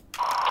 cool.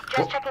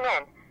 Just checking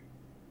in.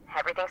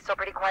 Everything's still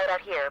pretty quiet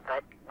out here,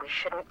 but we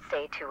shouldn't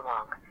stay too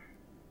long.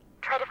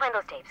 Try to find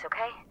those tapes,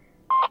 okay?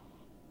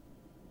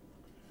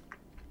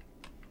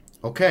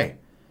 Okay.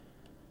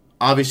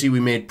 Obviously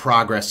we made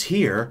progress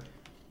here,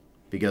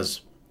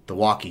 because the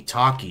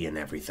walkie-talkie and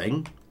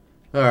everything.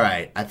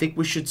 Alright, I think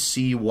we should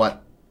see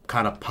what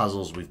kind of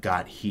puzzles we've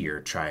got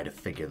here, try to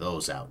figure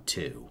those out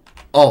too.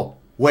 Oh,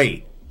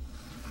 wait.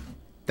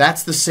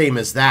 That's the same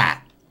as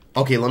that.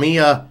 Okay, let me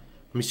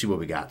see what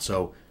we got.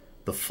 So,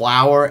 the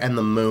flower and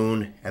the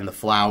moon and the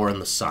flower and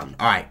the sun.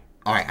 Alright,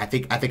 I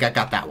think I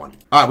got that one.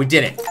 Alright, we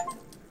did it.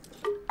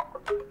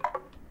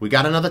 We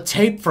got another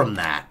tape from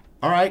that.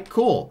 Alright,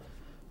 cool.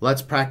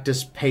 Let's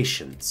practice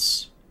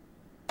patience.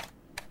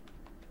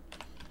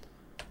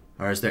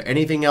 Alright, is there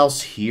anything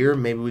else here?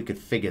 Maybe we could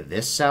figure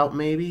this out,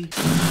 maybe?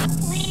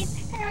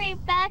 Please hurry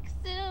back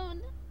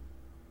soon.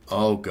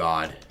 Oh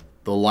god.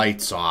 The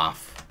light's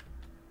off.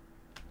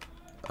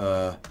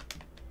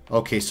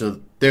 Okay,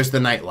 so there's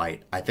the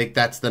nightlight. I think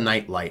that's the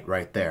nightlight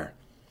right there.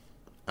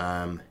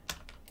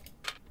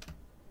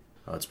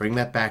 Let's bring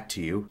that back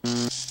to you.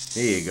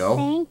 Here you go.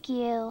 Thank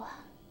you.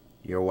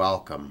 You're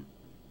welcome.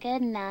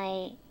 Good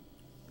night,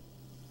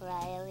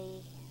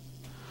 Riley.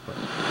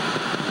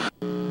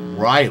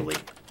 Riley?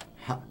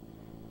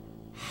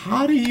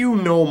 How do you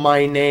know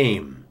my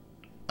name?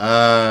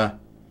 Oh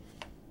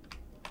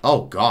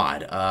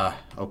god.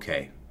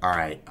 Okay.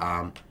 Alright,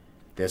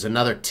 there's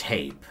another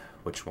tape.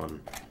 Which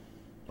one?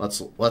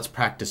 Let's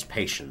practice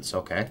patience,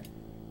 okay?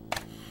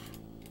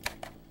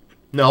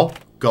 No,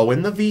 go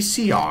in the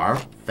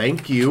VCR.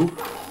 Thank you.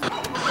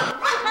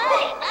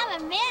 Hi,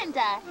 I'm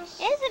Amanda.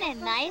 Isn't it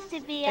nice to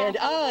be And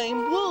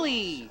I'm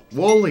Wooly.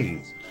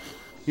 Wooly,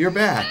 you're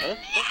back.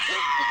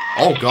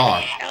 Oh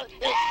god.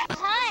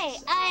 Hi,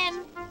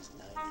 I'm...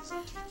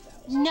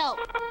 No,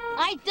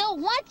 I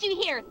don't want you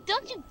here.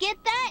 Don't you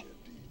get that?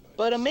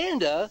 But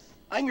Amanda,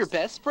 I'm your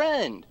best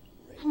friend.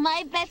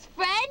 My best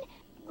friend?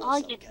 All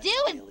you do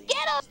is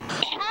get up.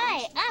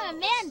 Hi, I'm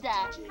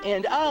Amanda.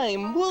 And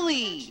I'm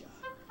Wooly.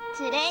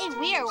 Today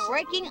we are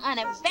working on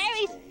a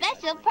very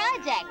special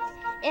project.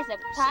 It's a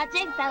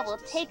project that will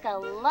take a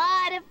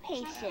lot of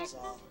patience.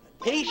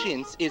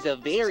 Patience is a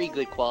very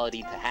good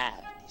quality to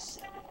have.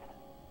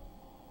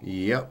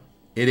 Yep,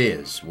 it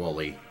is,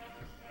 Wooly.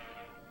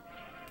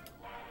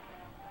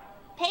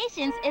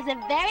 Patience is a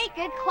very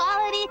good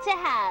quality to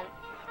have.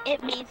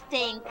 It means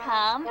staying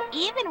calm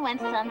even when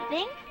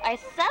something or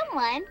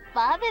someone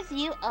bothers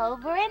you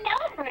over and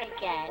over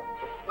again.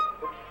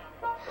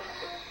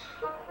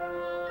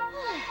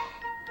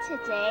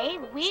 Today,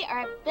 we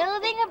are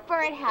building a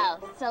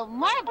birdhouse so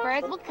more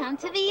birds will come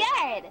to the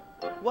yard.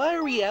 Why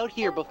are we out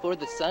here before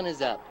the sun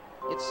is up?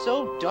 It's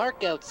so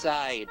dark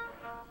outside.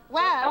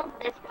 Well,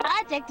 this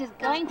project is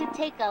going to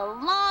take a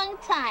long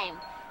time.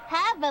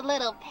 Have a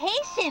little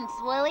patience,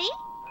 Willie.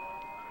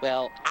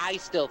 Well, I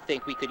still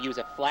think we could use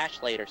a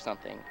flashlight or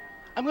something.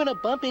 I'm gonna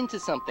bump into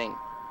something.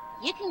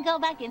 You can go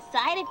back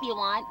inside if you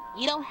want.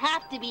 You don't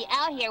have to be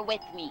out here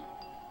with me.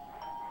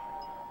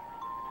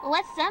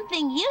 What's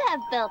something you have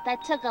built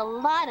that took a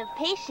lot of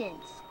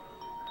patience?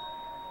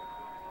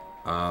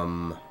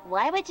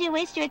 Why would you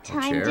waste your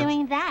time chair?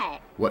 doing that?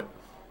 What?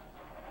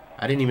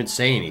 I didn't even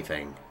say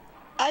anything.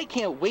 I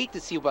can't wait to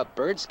see what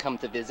birds come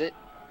to visit.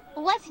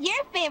 What's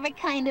your favorite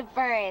kind of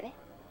bird?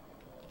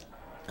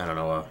 I don't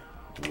know, a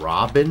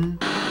robin?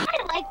 I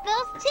like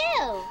those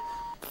too.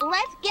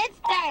 Let's get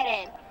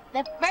started.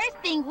 The first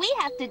thing we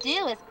have to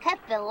do is cut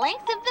the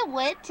lengths of the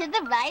wood to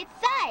the right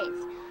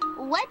size.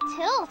 What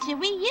tool should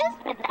we use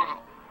for that?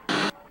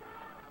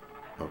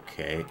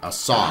 Okay, a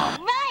saw.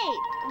 Right!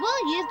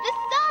 We'll use the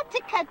saw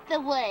to cut the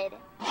wood.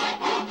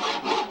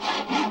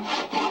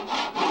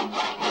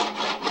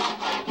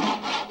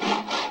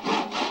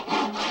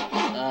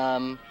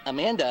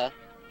 Amanda,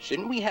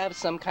 shouldn't we have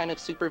some kind of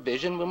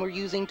supervision when we're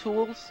using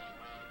tools?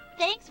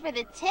 Thanks for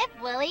the tip,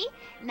 Willie.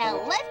 Now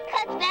let's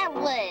cut that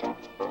wood.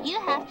 You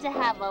have to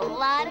have a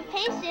lot of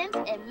patience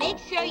and make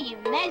sure you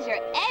measure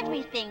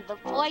everything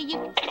before you...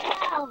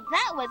 Wow,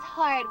 that was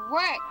hard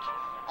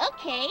work.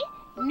 Okay,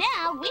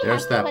 now we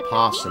There's have that to put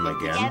possum the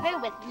pieces again. together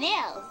with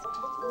nails.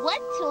 What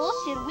tool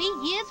should we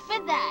use for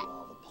that?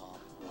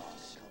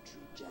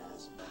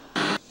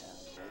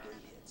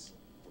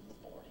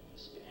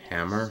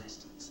 Hammer.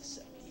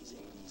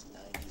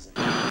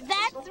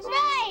 That's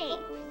right!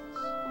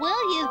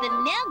 We'll use the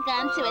nail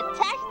gun to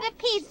attach the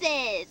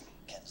pieces.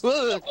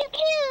 Ugh. Pew,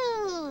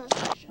 pew.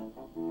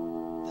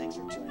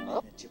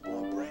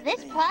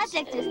 This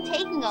project is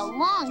taking a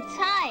long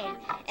time,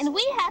 and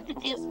we have to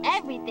do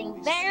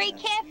everything very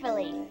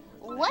carefully.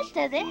 What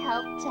does it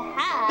help to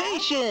have?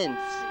 Patience!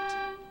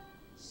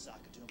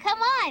 Come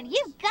on,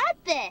 you've got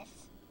this.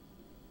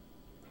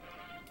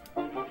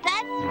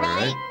 That's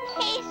right,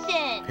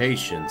 patience.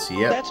 Patience,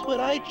 yep. That's what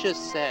I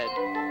just said.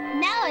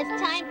 Now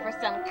it's time for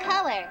some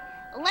color.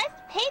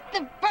 Let's paint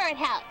the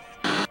birdhouse.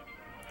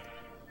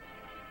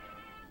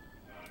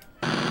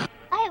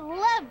 I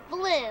love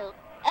blue.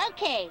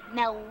 Okay,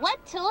 now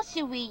what tool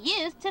should we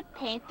use to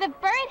paint the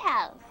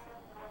birdhouse?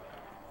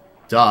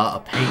 Duh, a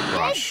Good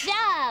paintbrush.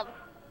 job!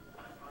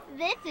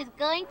 This is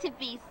going to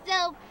be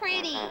so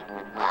pretty.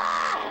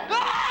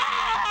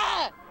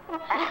 Ah!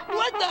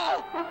 What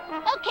the?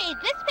 Okay,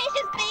 this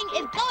patience thing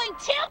is going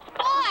too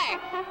far.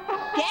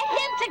 Get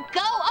him to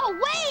go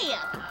away.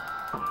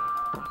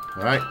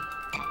 Alright.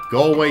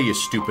 Go away, you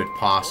stupid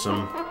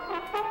possum.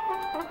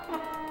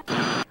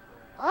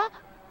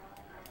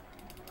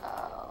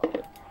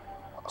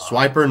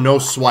 Swiper, no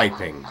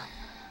swiping.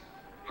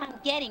 I'm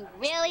getting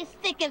really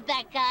sick of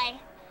that guy.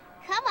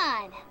 Come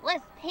on,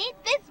 let's paint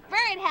this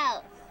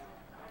birdhouse.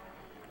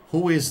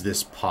 Who is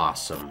this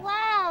possum?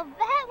 Wow,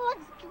 that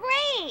looks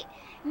great.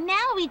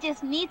 Now we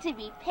just need to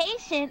be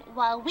patient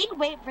while we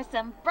wait for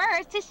some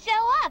birds to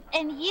show up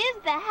and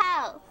use the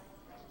house.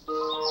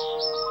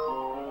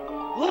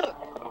 Look!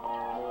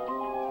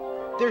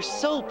 They're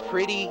so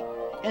pretty,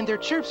 and their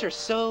chirps are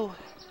so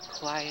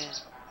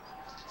quiet,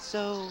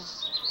 so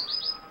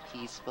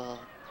peaceful.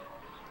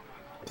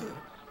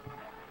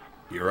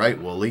 You're right,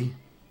 Wooly.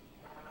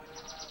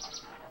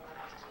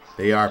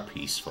 They are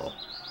peaceful.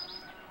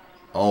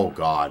 Oh,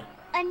 God.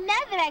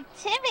 Another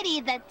activity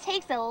that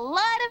takes a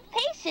lot of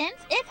patience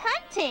is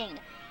hunting.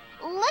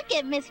 Look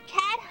at Miss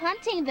Cat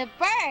hunting the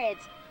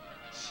birds.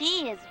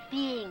 She is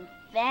being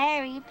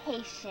very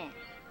patient.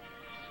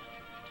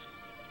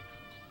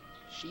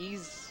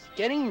 She's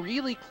getting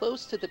really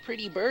close to the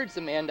pretty birds,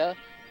 Amanda.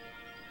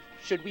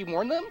 Should we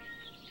warn them?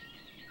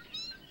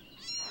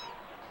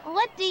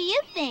 What do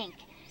you think?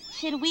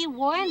 Should we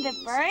warn the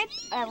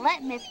birds or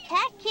let Miss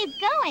Cat keep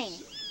going?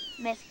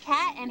 Miss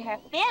Cat and her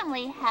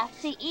family have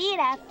to eat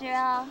after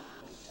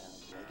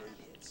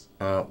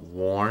all.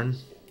 Warn?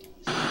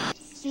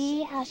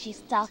 See how she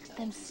stalks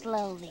them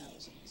slowly.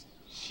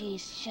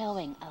 She's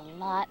showing a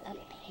lot of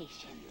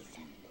patience.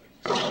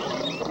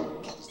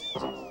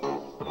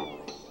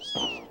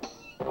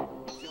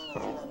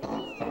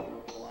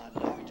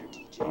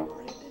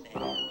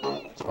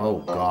 Oh,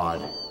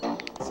 God.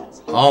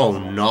 Oh,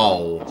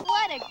 no.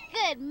 What a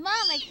good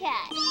mama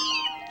cat.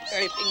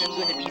 I think I'm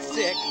gonna be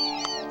sick.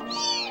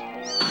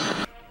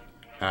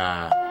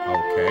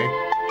 Okay.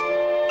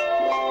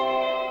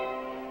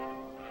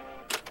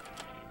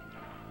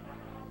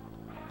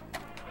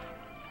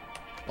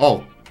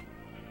 Oh.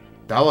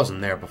 That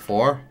wasn't there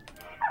before.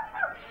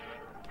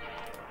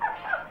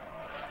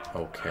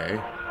 Okay.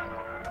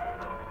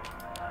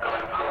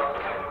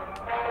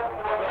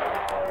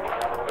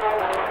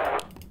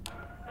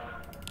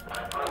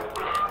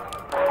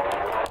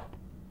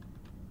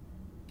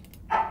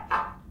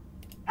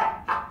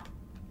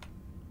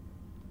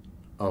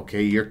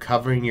 Okay, you're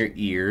covering your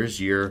ears,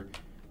 you're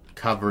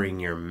covering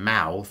your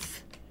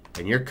mouth,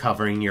 and you're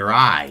covering your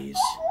eyes.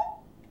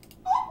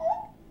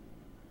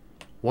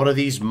 What are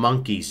these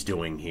monkeys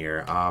doing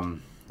here?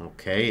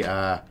 Okay,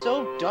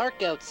 So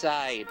dark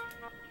outside.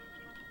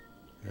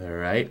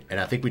 alright, and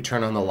I think we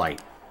turn on the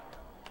light.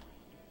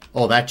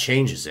 Oh, that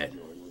changes it.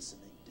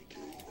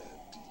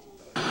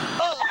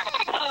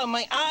 Oh,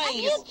 my eyes! Are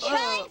you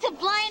trying to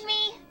blind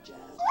me?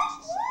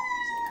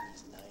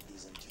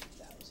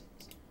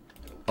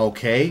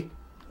 Okay,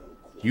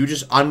 you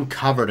just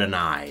uncovered an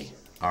eye,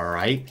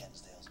 alright?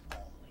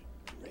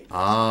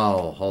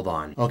 Oh, hold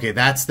on. Okay,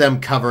 that's them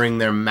covering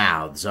their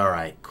mouths.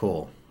 Alright,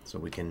 cool. So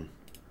we can...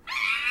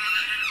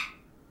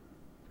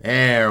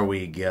 There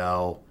we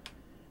go.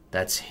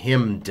 That's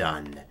him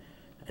done.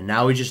 And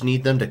now we just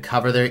need them to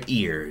cover their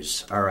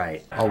ears.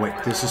 Alright. Oh, wait,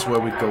 this is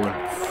where we go in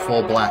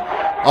full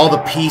black. Oh, the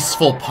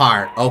peaceful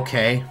part.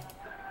 Okay.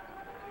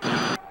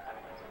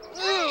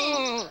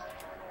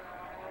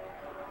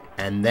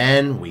 And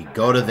then we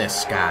go to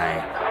this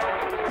guy.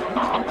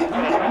 I think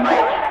I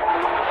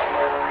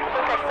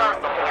saw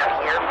something out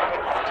here, but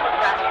it's too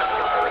fast for me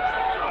to really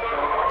see.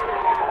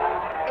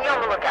 Be on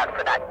the lookout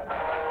for that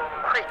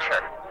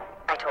creature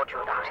I told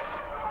you about.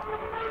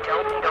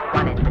 Don't need to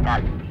run into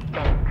that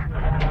thing.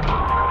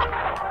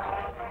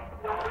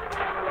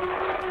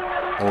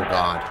 Oh,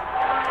 God.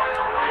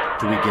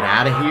 Do we get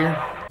out of here?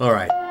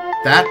 Alright.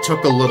 That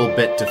took a little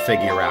bit to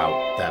figure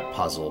out, that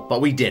puzzle.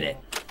 But we did it.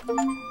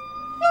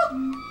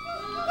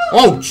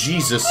 Oh,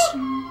 Jesus!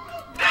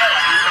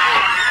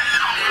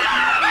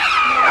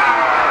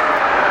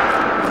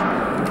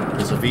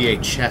 There's a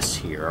VHS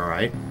here,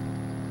 alright.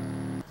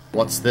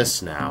 What's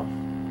this now?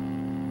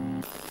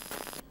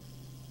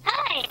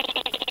 Hi,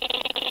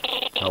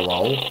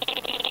 Hello?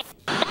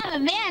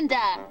 I'm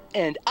Amanda.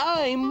 And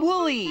I'm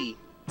Wooly.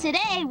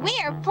 Today we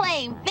are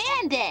playing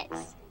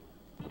bandits.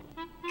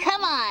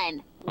 Come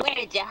on, where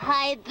did you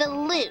hide the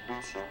loot?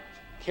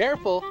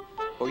 Careful,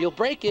 or you'll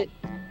break it.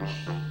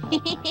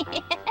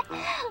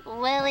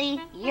 Willie,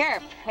 you're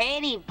a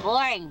pretty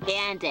boring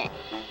bandit.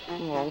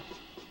 Oh.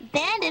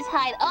 Bandits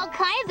hide all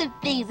kinds of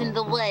things in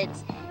the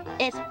woods.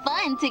 It's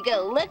fun to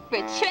go look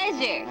for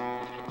treasure.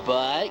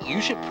 But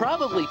you should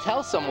probably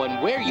tell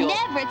someone where you'll...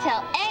 Never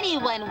tell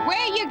anyone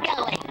where you're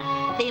going.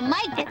 They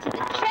might get to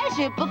the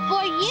treasure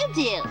before you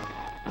do.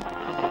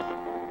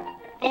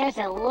 There's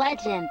a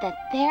legend that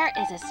there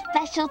is a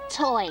special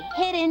toy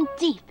hidden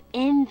deep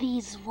in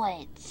these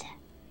woods.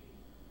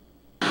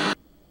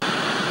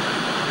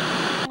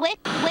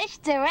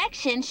 Which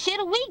direction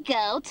should we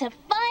go to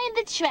find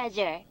the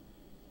treasure?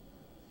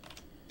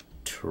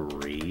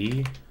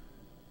 Tree?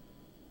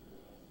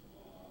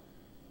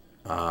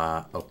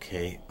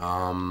 Okay,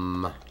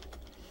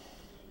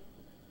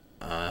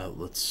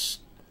 let's...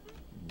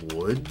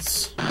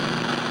 Woods?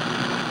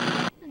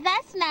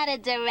 That's not a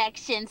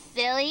direction,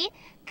 silly.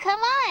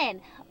 Come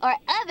on, or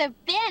other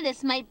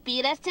bandits might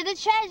beat us to the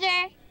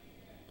treasure.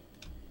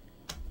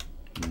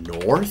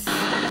 North?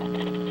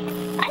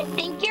 I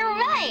think you're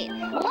right.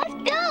 Let's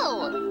go.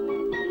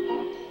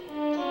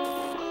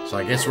 So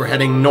I guess we're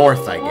heading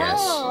north, I guess.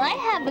 Oh, I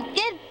have a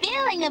good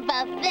feeling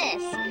about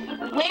this.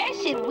 Where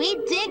should we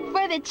dig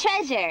for the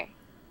treasure?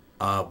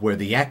 Where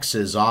the X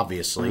is,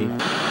 obviously.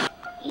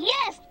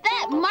 Yes,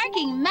 that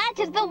marking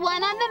matches the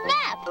one on the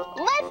map.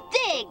 Let's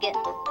dig.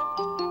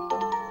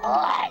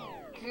 Oh,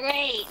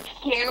 great.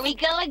 Here we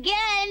go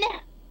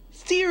again.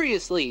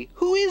 Seriously,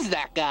 who is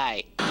that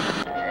guy?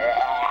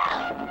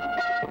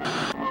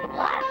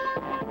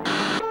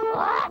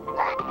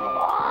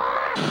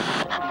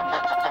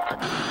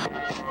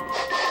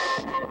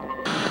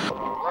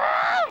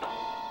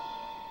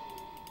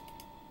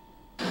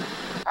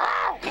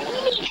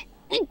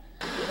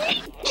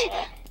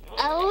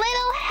 A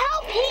little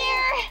help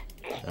here.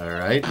 All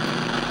right.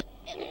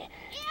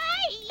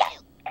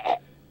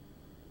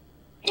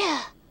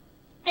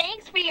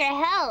 Thanks for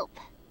your help.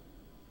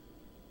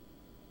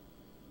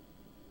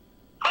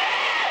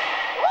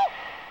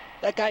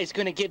 That guy's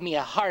gonna give me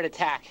a heart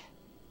attack.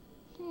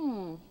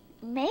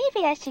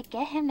 Maybe I should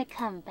get him to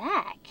come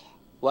back.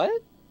 What?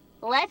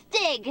 Let's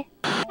dig.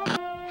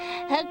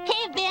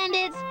 Okay,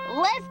 bandits,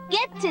 let's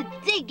get to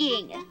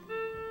digging.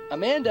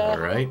 Amanda, All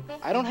right.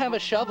 I don't have a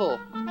shovel.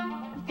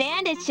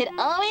 Bandits should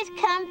always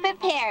come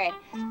prepared.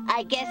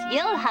 I guess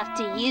you'll have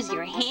to use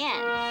your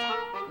hands.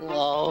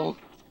 Oh.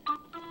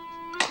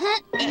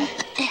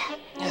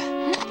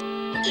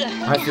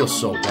 I feel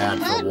so bad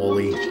for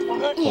Wooly.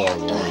 Poor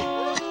Wooly.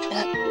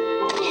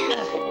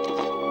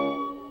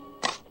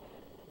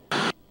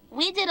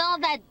 We did all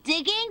that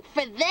digging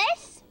for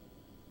this?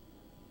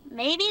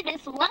 Maybe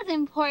this was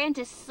important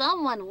to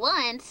someone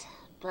once,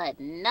 but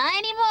not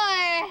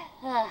anymore.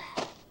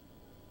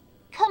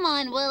 Come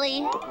on,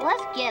 Wooly.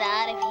 Let's get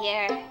out of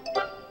here.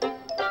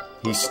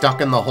 He's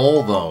stuck in the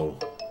hole, though.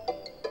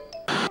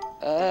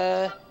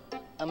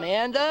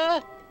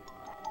 Amanda?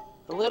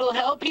 A little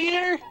help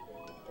here?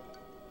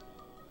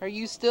 Are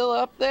you still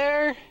up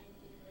there?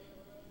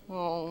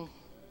 Oh.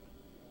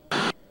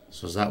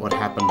 So is that what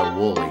happened to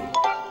Wooly?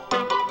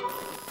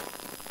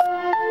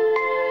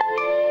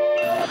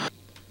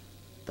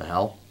 The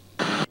hell?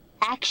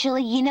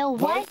 Actually, you know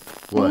what?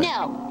 What?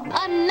 No,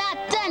 I'm not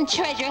done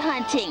treasure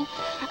hunting.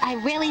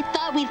 I really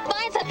thought we'd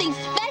find something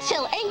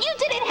special, and you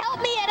didn't help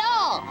me at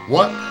all.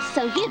 What?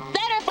 So you'd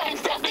better find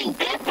something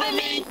good for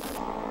me.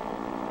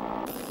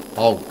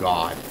 Oh,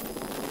 God.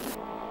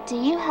 Do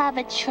you have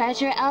a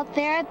treasure out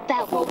there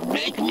that will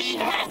make me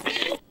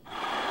happy?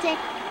 Tick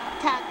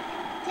tock,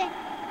 tick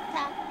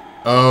tock.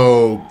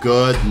 Oh,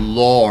 good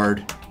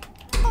Lord.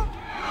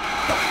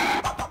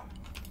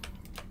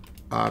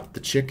 The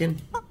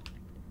chicken?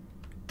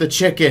 The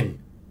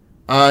chicken.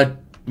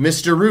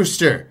 Mr.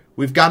 Rooster.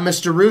 We've got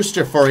Mr.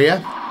 Rooster for you.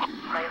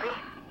 Riley?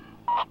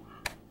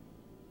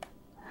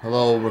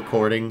 Hello,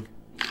 recording.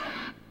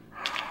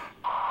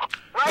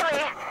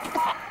 Riley?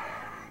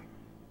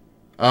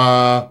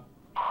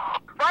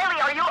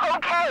 Riley, are you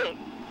okay?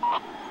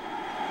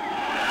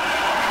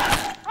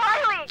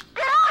 Riley,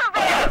 get out of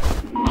there!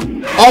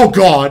 Oh,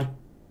 God.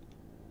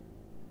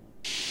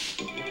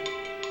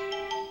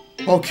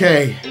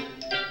 Okay.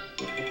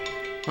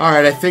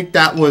 Alright, I think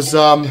that was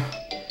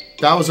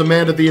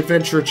Amanda the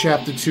Adventurer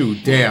Chapter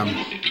 2. Damn.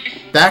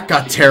 That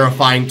got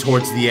terrifying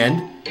towards the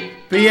end.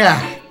 But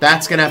yeah,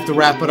 that's gonna have to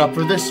wrap it up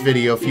for this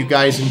video. If you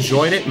guys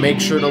enjoyed it, make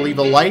sure to leave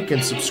a like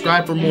and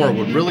subscribe for more. It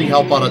would really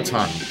help out a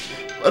ton.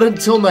 But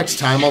until next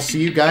time, I'll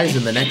see you guys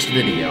in the next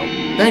video.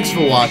 Thanks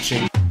for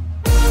watching.